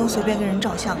星就能随便跟人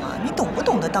照相啊？你懂不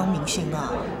懂得当明星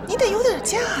啊？你得有点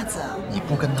架子。你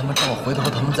不跟他们照，回头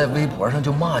他们在微博上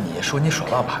就骂你，说你耍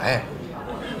大牌。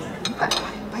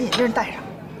把眼镜戴上。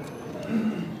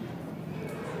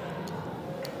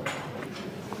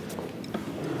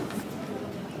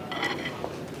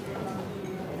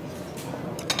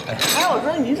哎，我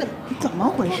说你怎么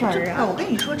回事啊？我跟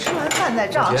你说，吃完饭再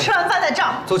照，吃完饭再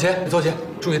照。邹姐，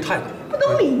注意态度。不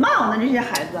懂礼貌呢，这些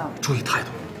孩子。注意态度。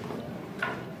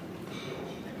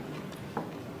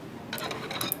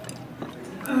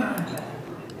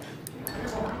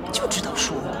就知道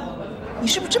说你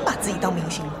是不是真把自己当明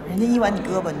星了？人家一挽你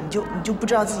胳膊，你就不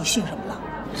知道自己姓什么了。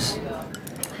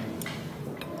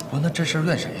不，那这事儿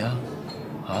怨谁呀？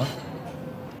啊？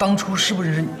当初是不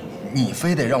是你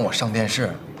非得让我上电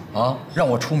视？啊，让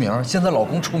我出名，现在老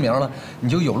公出名了，你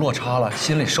就有落差了，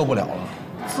心里受不了了，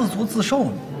自作自受。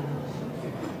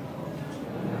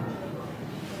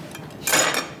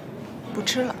不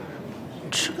吃了，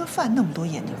吃个饭那么多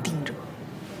眼睛盯着，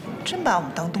真把我们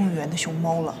当动物园的熊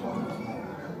猫了。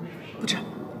不吃。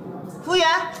服务员，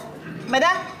买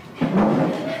单。怎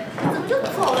么就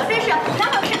走了？这是梁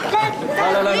老师，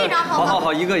来合一张好吗？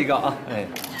好，一个一个啊，哎，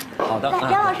好的。来，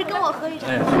梁老师跟我合一张。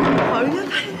哎，好人家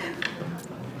拍。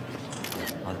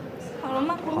好了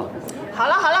吗？好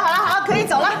了，可以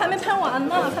走了。还没拍完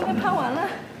呢，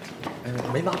哎，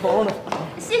没拿包呢。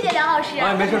谢谢梁老师。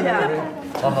哎，没事。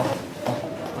好。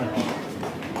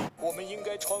我们应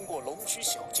该穿过龙须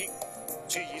小径，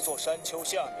去一座山丘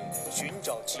下面寻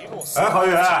找极乐寺。哎，郝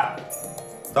宇，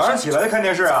早上起来就看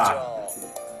电视啊？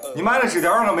你妈那纸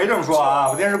条上可没这么说啊！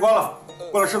把电视关了，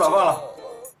过来吃早饭了。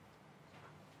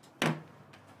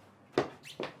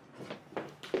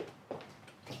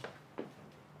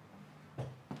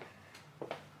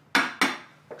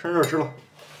趁热吃了。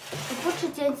我不吃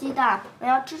煎鸡蛋，我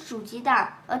要吃煮鸡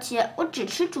蛋，而且我只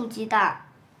吃煮鸡蛋。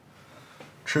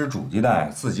吃煮鸡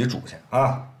蛋自己煮去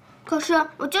啊！可是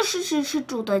我就是吃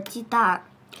煮的鸡蛋。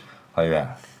郝宇，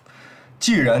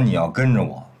既然你要跟着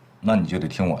我，那你就得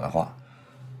听我的话。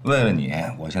为了你，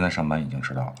我现在上班已经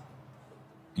迟到了。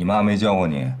你妈没教过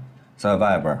你，在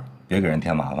外边别给人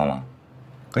添麻烦吗？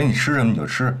给你吃什么你就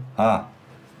吃啊！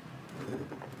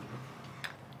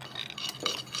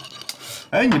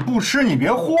哎，你不吃你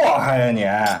别祸害呀你！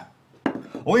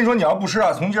我跟你说，你要不吃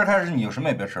啊，从今儿开始你就什么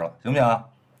也别吃了，行不行啊？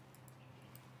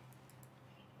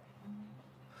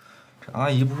这阿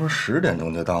姨不说10点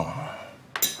钟就到吗？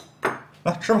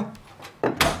来吃吧。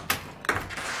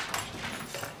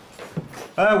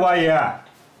哎，吴阿姨。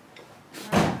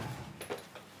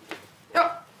哟，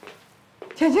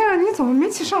天天你怎么没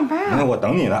去上班啊？那我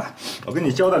等你呢，我跟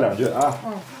你交代2句啊。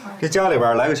这家里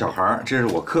边来个小孩，这是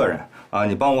我客人啊，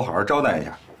你帮我好好招待一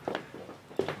下。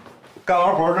干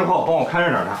完活之后，帮我看着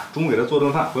点他，中午给他做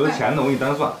顿饭，回头钱呢我给你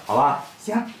单算，好吧？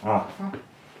行。啊。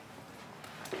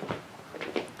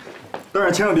但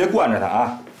是千万别惯着他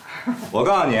啊！我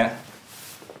告诉你，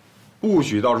不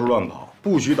许到处乱跑，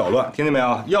不许捣乱，听见没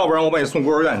有？要不然我把你送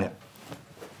孤儿院去。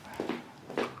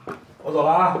我走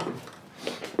了啊！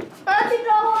我要去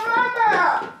找我妈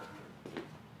妈。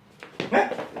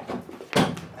哎，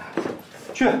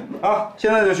去啊！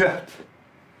现在就去，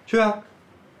去啊！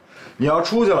你要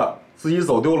出去了，自己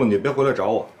走丢了，你别回来找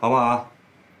我，好不好啊？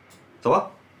走吧，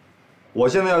我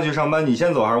现在要去上班，你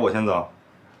先走还是我先走？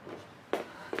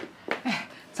哎，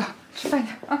走，吃饭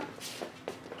去啊！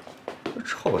这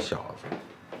臭小子，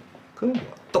跟我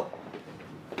斗。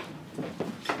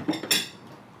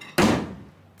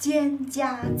蒹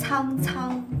葭苍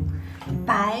苍，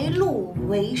白露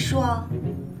为霜。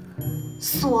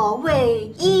所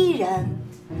谓伊人，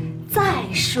在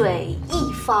水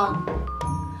一方。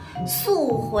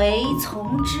溯洄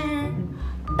从之，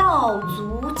道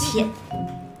阻浅。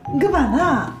你干嘛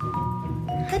呢？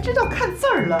还知道看字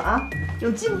儿了啊？有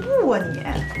进步啊你！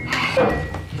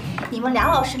你们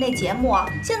梁老师那节目啊，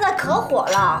现在可火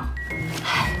了。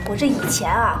哎，我这以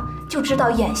前啊就知道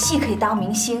演戏可以当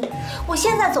明星，我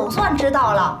现在总算知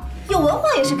道了，有文化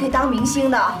也是可以当明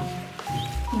星的。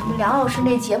你们梁老师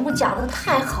那节目讲得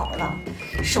太好了，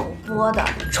首播的、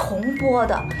重播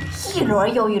的，一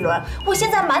轮又一轮。我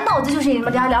现在满脑子就是你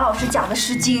们梁老师讲的《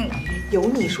诗经》。有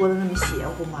你说的那么邪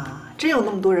乎吗？真有那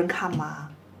么多人看吗？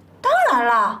当然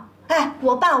了，哎，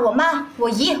我爸、我妈、我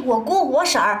姨、我姑、我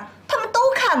婶儿，他们都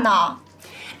看呢。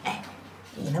哎，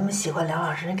你那么喜欢梁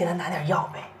老师，你给他拿点药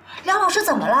呗。梁老师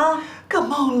怎么了？感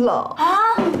冒了啊！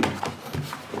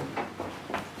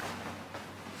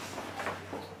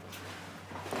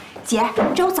姐，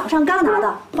这我早上刚拿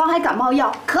的黄海感冒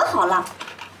药，可好了。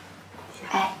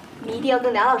哎，你一定要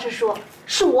跟梁老师说，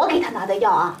是我给他拿的药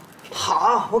啊。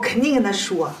好，我肯定跟他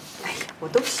说。哎呀，我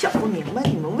都想不明白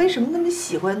你们为什么那么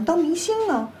喜欢当明星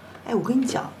呢？哎，我跟你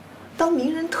讲，当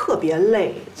名人特别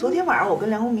累。昨天晚上我跟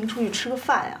梁鸿明出去吃个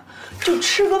饭呀，就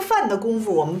吃个饭的功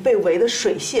夫，我们被围得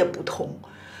水泄不通。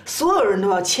所有人都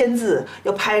要签字，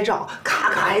要拍照，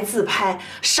咔咔还自拍，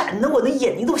闪得我的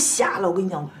眼睛都瞎了。我跟你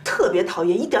讲，特别讨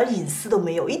厌，一点隐私都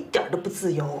没有，一点都不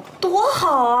自由。多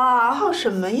好啊！好什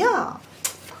么呀？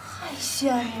太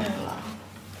羡慕了。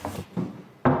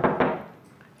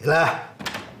你来，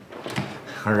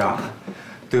何市长，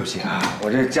对不起啊，我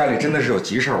这家里真的是有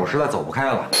急事，我实在走不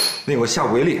开了。那我下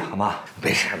不为例，好吗？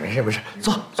没事，没事，没事，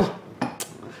坐，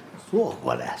坐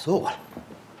过来，坐过来，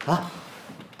啊。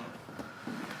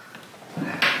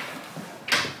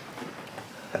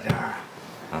小点儿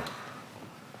啊，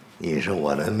你是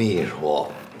我的秘书，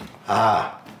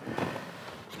啊，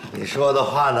你说的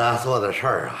话呢，做的事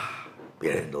儿啊，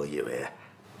别人都以为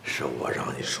是我让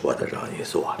你说的，让你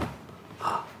做的，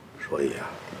啊，所以啊，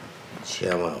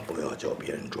千万不要叫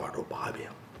别人抓住把柄，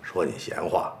说你闲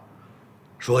话，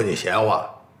说你闲话，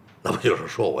那不就是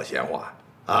说我闲话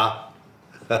啊？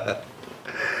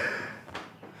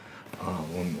啊，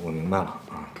我明白了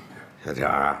啊，小点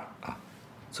儿啊，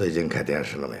最近看电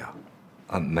视了没有？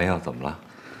啊，没有，怎么了？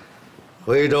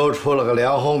徽州出了个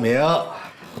梁鸿明，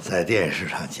在电视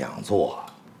上讲座，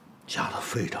讲得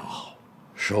非常好，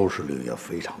收视率也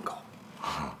非常高。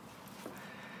啊，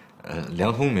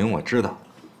梁鸿明我知道，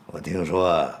我听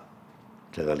说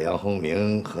这个梁鸿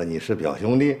明和你是表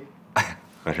兄弟。哎，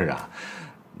何市长，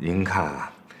您看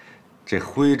啊，这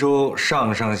徽州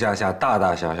上上下下大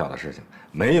大小小的事情，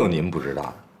没有您不知道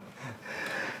的。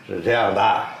是这样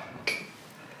的，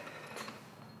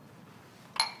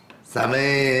咱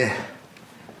们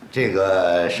这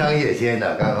个商业街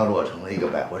呢，刚刚落成了一个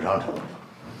百货商城，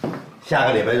下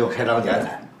个礼拜就开张剪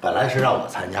彩，本来是让我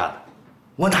参加的，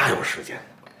我哪有时间？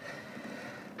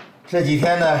这几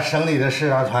天呢，省里的视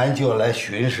察团就来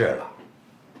巡视了，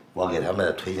我给他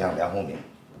们推荐梁鸿明。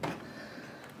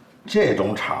这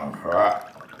种场合，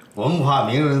文化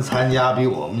名人参加比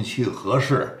我们去合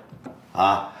适，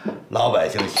啊，老百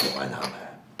姓喜欢他们，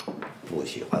不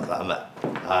喜欢咱们，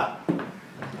啊。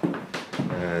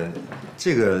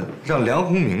这个让梁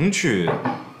鸿明去，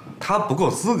他不够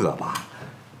资格吧？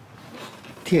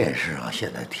电视上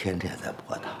现在天天在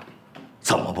播他，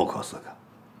怎么不够资格？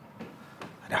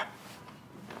快点！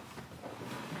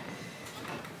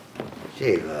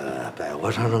这个百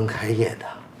货商城开业的，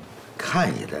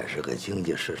看起来是个经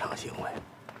济市场行为，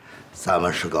咱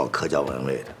们是搞科教文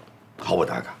卫的，毫不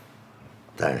搭嘎。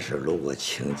但是如果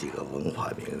请几个文化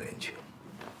名人去，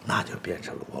那就变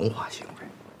成了文化行为。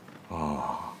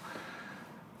哦，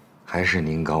还是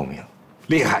您高明，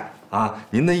厉害啊！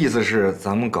您的意思是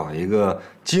咱们搞一个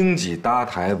经济搭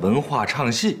台文化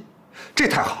唱戏，这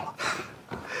太好了。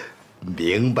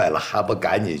明白了还不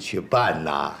赶紧去办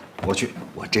呐？我去，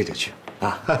我这就去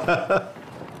啊！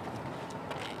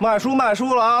卖书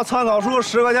了啊！参考书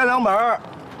10块钱2本。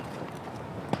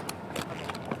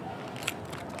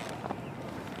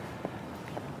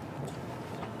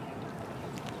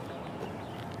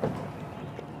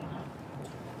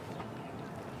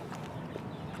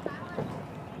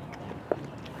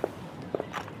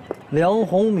梁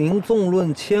鸿名纵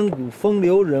论千古风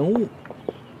流人物，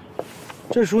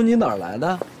这书你哪儿来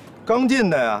的？刚进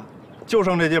的呀，就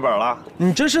剩这几本了。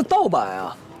你这是盗版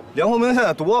啊？梁鸿名现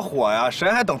在多火呀，谁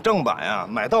还等正版呀？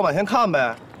买盗版先看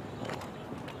呗。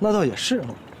那倒也是。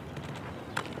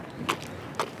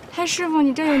嗨，师傅，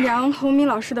你这有梁鸿名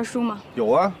老师的书吗？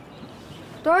有啊。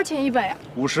多少钱1本呀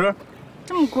？50。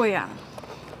这么贵呀？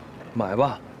买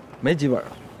吧，没几本。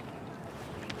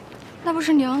那不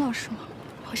是梁老师吗？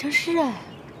好像是哎。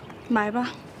买吧。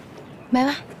买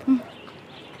吧。嗯。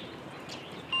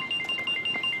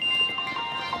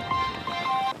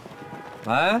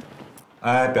喂，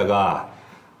哎，表哥，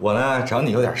我呢找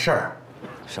你有点事儿。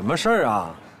什么事儿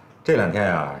啊？这2天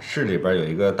啊，市里边有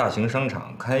一个大型商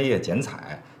场开业剪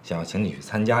彩，想要请你去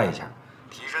参加一下，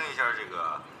提升一下这个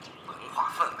文化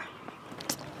氛围。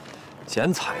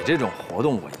剪彩这种活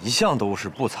动，我一向都是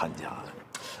不参加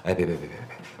的。哎，别，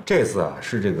这次啊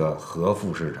是这个何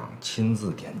副市长亲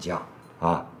自点将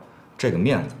啊，这个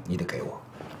面子你得给我。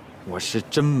我是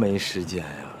真没时间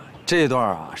呀。这段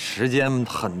啊，时间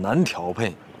很难调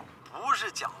配，不是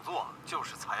讲座就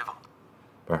是采访。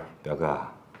不是，表哥，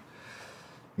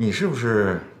你是不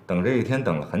是等这一天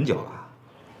等了很久了？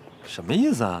什么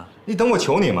意思啊？你等我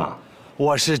求你嘛。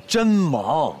我是真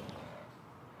忙。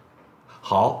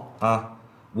好啊，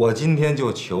我今天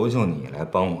就求求你来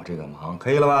帮我这个忙，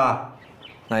可以了吧？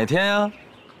哪天呀？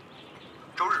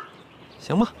周日。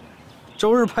行吧，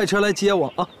周日派车来接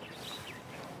我啊。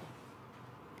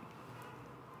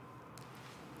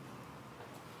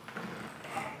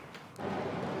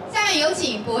有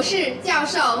请博士、教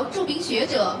授、著名学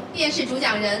者、电视主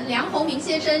讲人梁鸿名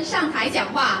先生上台讲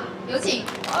话，有请。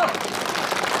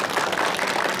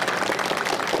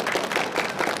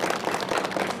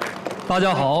大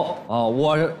家好啊，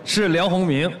我是梁鸿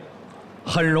名，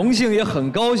很荣幸也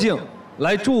很高兴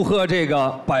来祝贺这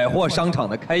个百货商场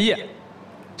的开业。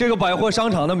这个百货商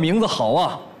场的名字好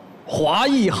啊，华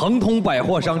裔恒通百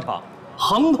货商场。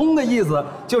恒通的意思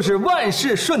就是万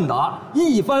事顺达，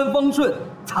一帆风顺。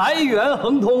财源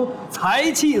亨通，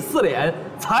财气四敛，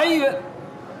财源。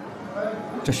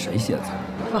这谁写的？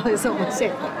不好意思，我写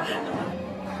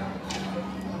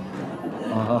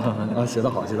的。写得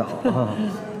好，写得好。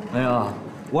哎呀，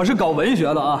我是搞文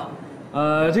学的啊。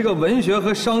这个文学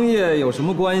和商业有什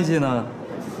么关系呢？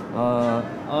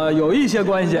有一些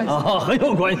关系啊，很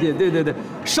有关系。对，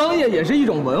商业也是一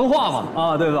种文化嘛，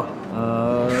啊，对吧？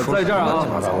在这儿啊，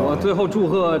我最后祝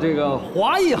贺这个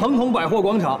华裔恒通百货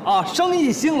广场啊，生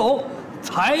意兴隆，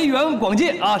财源广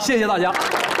进啊！谢谢大家。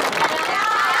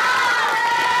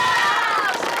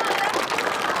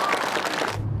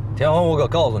田恒，我可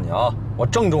告诉你啊，我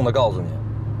郑重的告诉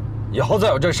你，以后再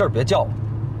有这事儿别叫我。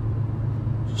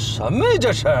什么呀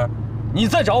这是？你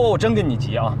再找我，我真跟你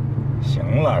急啊！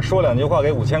行了，说2句话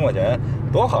给5000块钱，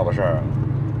多好的事儿啊！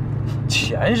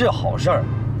钱是好事儿，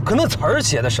可那词儿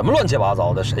写的什么乱七八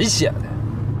糟的，谁写的？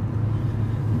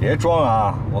别装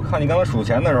啊！我看你刚才数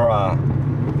钱的时候啊，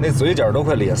那嘴角都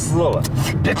快咧丝了。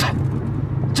别吹，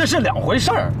这是2回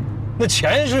事儿。那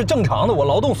钱是正常的，我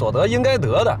劳动所得应该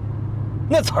得的。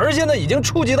那词儿现在已经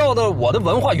触及到的我的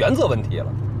文化原则问题了。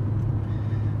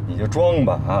你就装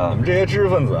吧啊！我们这些知识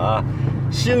分子啊，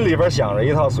心里边想着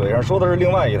一套，嘴上说的是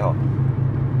另外一套。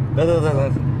来，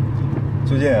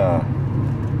最近啊，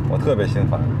我特别心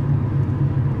烦。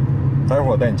待会儿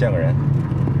我带你见个人。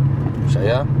谁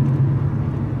呀？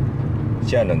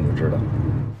见着你就知道。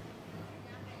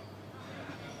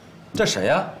这谁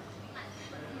呀？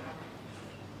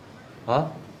啊？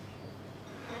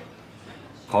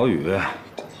郝宇。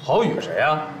郝宇谁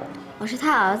呀？我是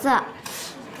他儿子。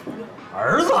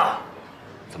儿子？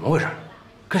怎么回事？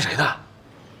跟谁的？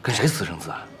跟谁私生子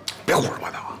啊？别胡说八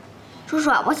道啊！叔叔，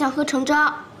我想喝橙汁。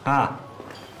啊。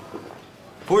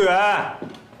服务员，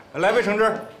来杯橙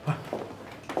汁。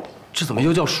这怎么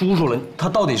又叫叔叔了？他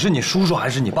到底是你叔叔还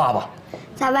是你爸爸？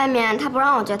在外面，他不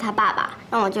让我叫他爸爸，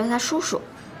让我叫他叔叔。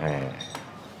哎，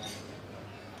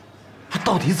他到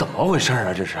到底怎么回事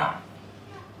啊？这是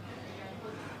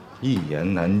一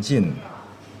言难尽呐。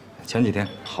前几天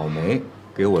郝梅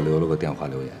给我留了个电话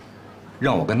留言，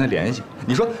让我跟他联系。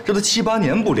你说这都7、8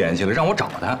年不联系了，让我找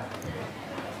他。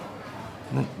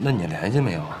那你联系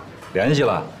没有？联系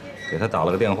了，给他打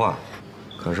了个电话。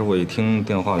可是我一听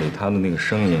电话里他的那个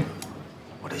声音，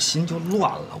我这心就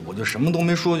乱了，我就什么都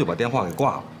没说就把电话给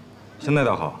挂了。现在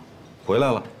倒好，回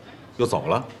来了，又走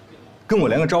了，跟我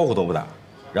连个招呼都不打，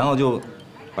然后就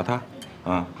把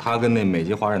他跟那美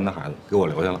籍华人的孩子给我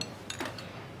留下了。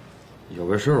有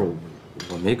个事儿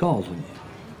我没告诉你，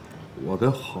我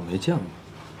跟郝梅见过。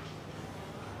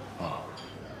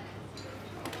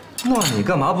那你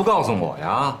干嘛不告诉我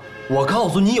呀？我告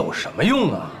诉你有什么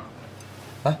用啊？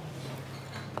来，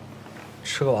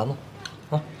吃个丸子，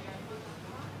啊。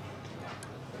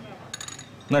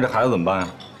那这孩子怎么办呀？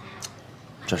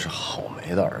这是郝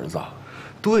梅的儿子。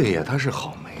对呀，他是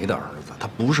郝梅的儿子，他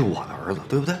不是我的儿子，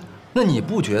对不对？那你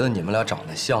不觉得你们俩长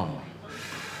得像吗？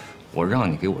我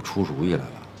让你给我出主意来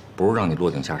了，不是让你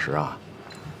落井下石啊。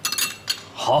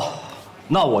好，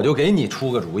那我就给你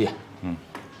出个主意。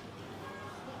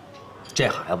这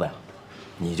孩子呀，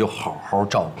你就好好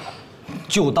照顾他，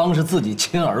就当是自己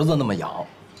亲儿子那么养。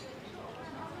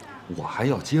我还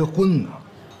要结婚呢，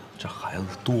这孩子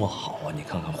多好啊！你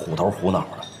看看虎头虎脑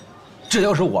的，这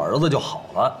要是我儿子就好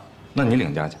了。那你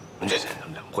领家去，这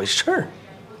两回事儿。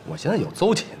我现在有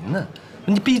邹琴呢，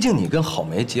毕竟你跟郝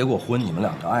梅结过婚，你们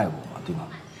两个爱过嘛，对吧？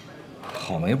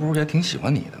郝梅不是也挺喜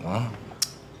欢你的吗？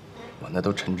我那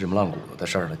都陈芝麻烂谷子的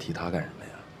事儿了，提他干什么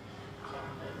呀？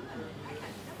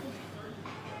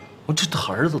我这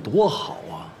他儿子多好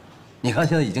啊！你看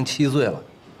现在已经7岁了，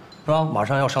是吧？马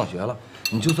上要上学了，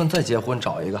你就算再结婚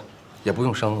找一个，也不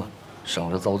用生了，省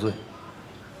着遭罪。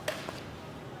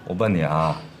我问你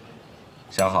啊，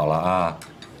想好了啊？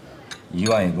你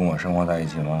愿意跟我生活在一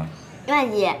起吗？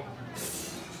愿意。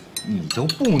你就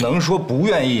不能说不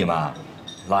愿意吗？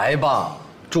来吧，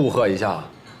祝贺一下。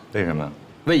为什么？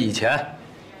为以前，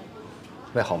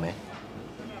为郝梅。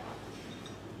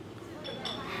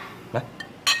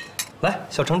来，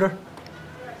小橙汁儿，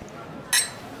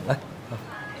来。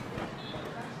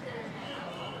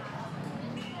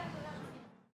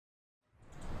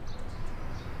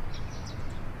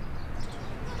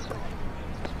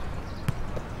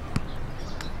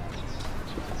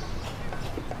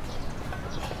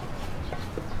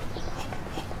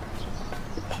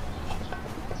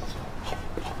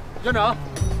院长，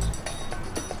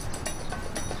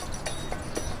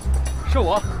是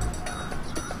我。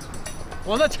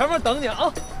我在前面等你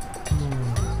啊！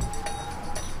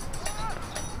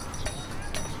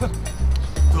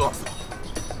嘚瑟！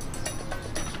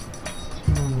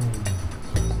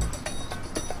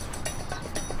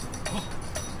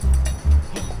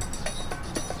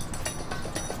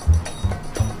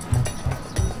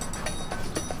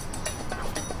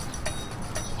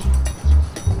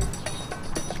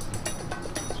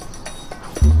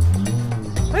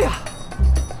哎呀，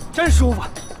真舒服！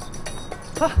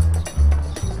啊！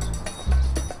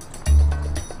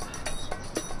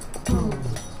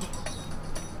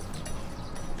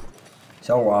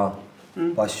小五啊，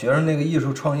把学生那个艺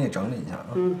术创意整理一下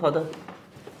啊。好的。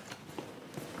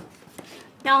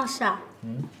梁老师啊，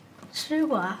吃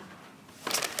过啊？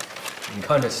你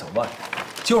看这小万，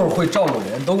就是会照顾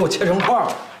人，都给我切成块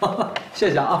儿。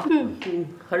谢谢啊。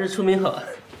还是出名好。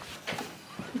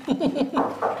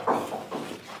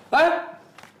哎，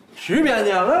徐编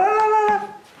辑，来，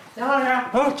梁老师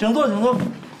啊，请坐，请坐。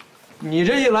你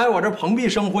这一来，我这蓬荜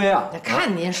生辉啊。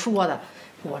看您说的。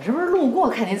我这不是路过，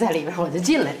看您在里边，我就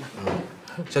进来了。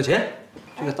小秦，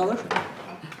这个倒点水。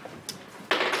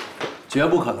绝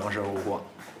不可能是路过，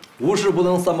无事不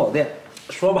登三宝殿。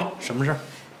说吧，什么事儿？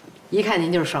一看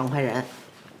您就是爽快人，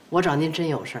我找您真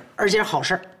有事儿，而且是好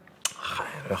事儿。嗨，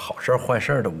这好事儿坏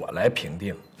事儿的我来评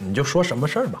定，你就说什么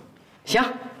事儿吧。行，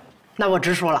那我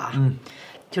直说了啊。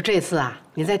就这次啊，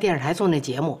您在电视台做那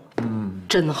节目，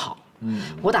真好。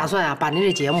我打算啊，把您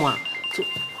这节目啊做。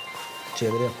接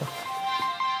个电话。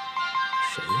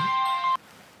谁？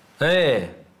哎，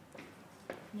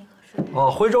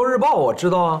哦，徽州日报我知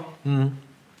道啊。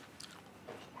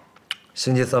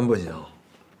星期三不行，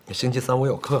星期三我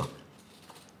有课。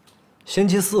星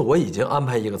期四我已经安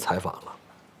排一个采访了。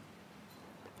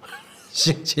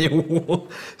星期五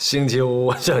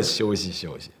我想休息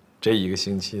休息，这一个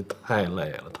星期太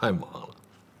累了，太忙了。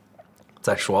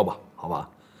再说吧，好吧，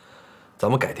咱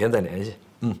们改天再联系。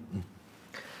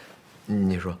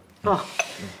你说。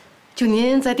就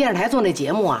您在电视台做那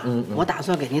节目啊，我打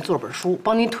算给您做本书，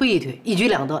帮您推一推，一举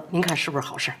两得，您看是不是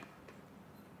好事？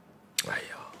哎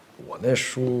呀，我那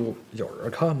书有人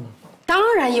看吗？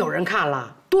当然有人看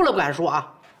了，多了不敢说啊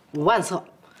，5万册，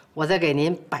我再给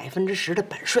您10%的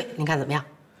本税，您看怎么样？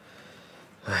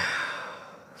哎呀，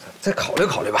再考虑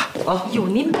考虑吧。啊，哟，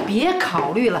您别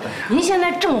考虑了，您现在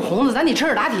正红的，咱得趁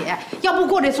热打铁，要不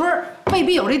过这村儿未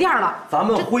必有这店了。咱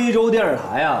们徽州电视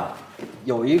台啊，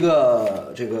有一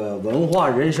个这个文化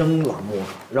人生栏目，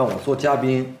让我做嘉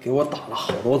宾，给我打了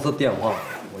好多次电话，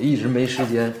我一直没时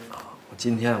间啊。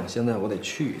我现在我得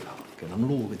去一趟。 给他们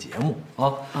录个节目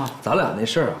啊！咱俩那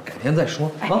事儿啊，改天再说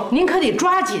啊。您可得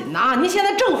抓紧呐！您现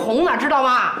在正红呢，知道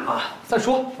吗？啊，再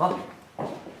说啊。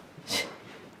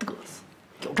嘚瑟，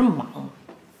有这么忙吗？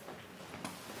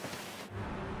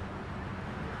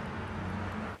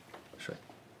水。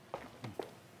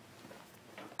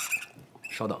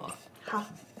稍等啊。好。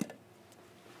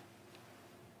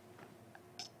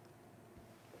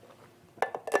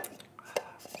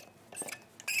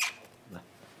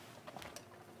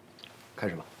开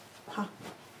始吧。好，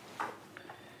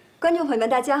观众朋友们，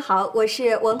大家好，我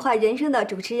是文化人生的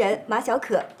主持人马小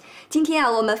可。今天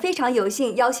啊，我们非常有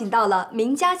幸邀请到了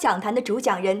名家讲坛的主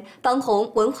讲人、当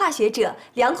红文化学者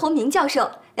梁鸿名教授。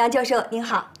梁教授您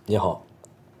好。你好。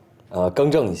更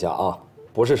正一下啊，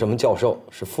不是什么教授，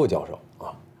是副教授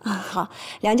啊。好，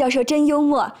梁教授真幽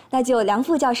默，那就梁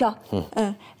副教授。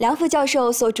梁副教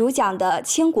授所主讲的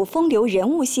千古风流人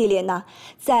物系列呢，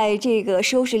在这个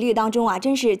收视率当中啊，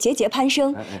真是节节攀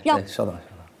升。稍等。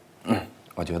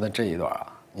我觉得这一段啊，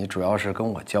你主要是跟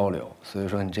我交流，所以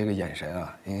说你这个眼神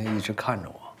啊，应该一直看着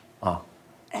我啊，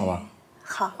好吧？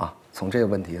好啊，从这个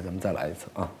问题咱们再来一次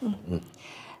啊。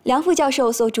梁副教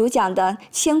授所主讲的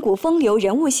千古风流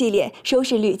人物系列收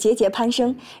视率节节攀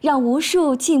升，让无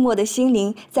数寂寞的心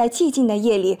灵在寂静的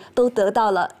夜里都得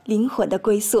到了灵魂的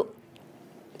归宿。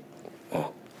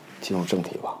进入正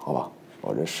题吧，好吧？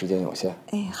我这时间有限。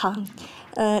好。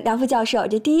梁副教授，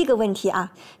这第一个问题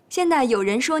啊，现在有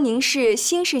人说您是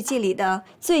新世纪里的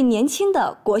最年轻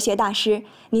的国学大师，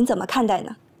您怎么看待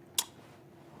呢？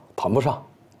谈不上，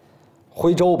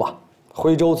徽州吧，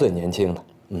徽州最年轻的。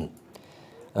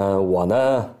我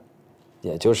呢，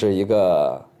也就是一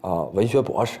个文学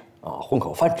博士啊，混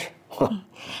口饭吃。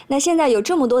那现在有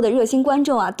这么多的热心观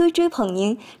众啊，堆追捧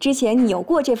您，之前你有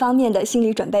过这方面的心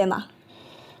理准备吗？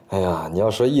哎呀，你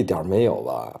要说一点没有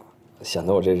吧，显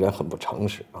得我这人很不诚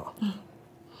实啊。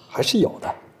还是有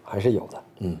的，还是有的。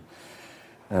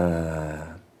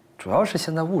主要是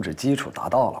现在物质基础达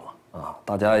到了嘛，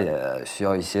大家也需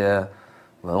要一些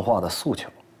文化的诉求，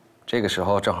这个时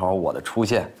候正好我的出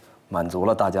现。满足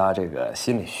了大家这个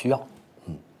心理需要。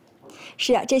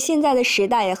是啊，这现在的时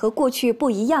代也和过去不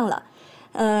一样了。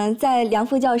在梁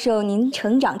副教授您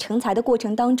成长成才的过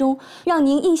程当中，让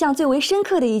您印象最为深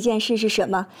刻的一件事是什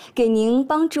么？给您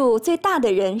帮助最大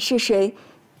的人是谁？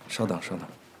稍等，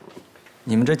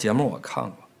你们这节目我看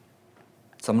过，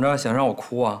怎么着想让我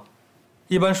哭啊？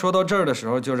一般说到这儿的时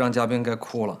候，就让嘉宾该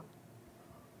哭了。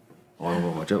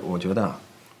我觉得啊，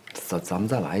咱们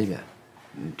再来一遍。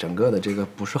整个的这个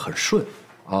不是很顺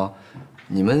啊，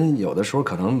你们有的时候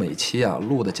可能每期啊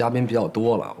录的嘉宾比较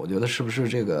多了，我觉得是不是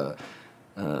这个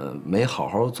没好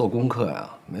好做功课呀，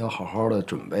没有好好的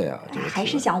准备啊？还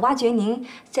是想挖掘您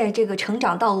在这个成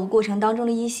长道路过程当中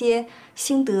的一些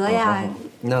心得呀。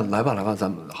那来吧，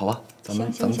咱们好吧，咱们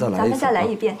再来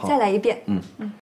一遍，再来一遍。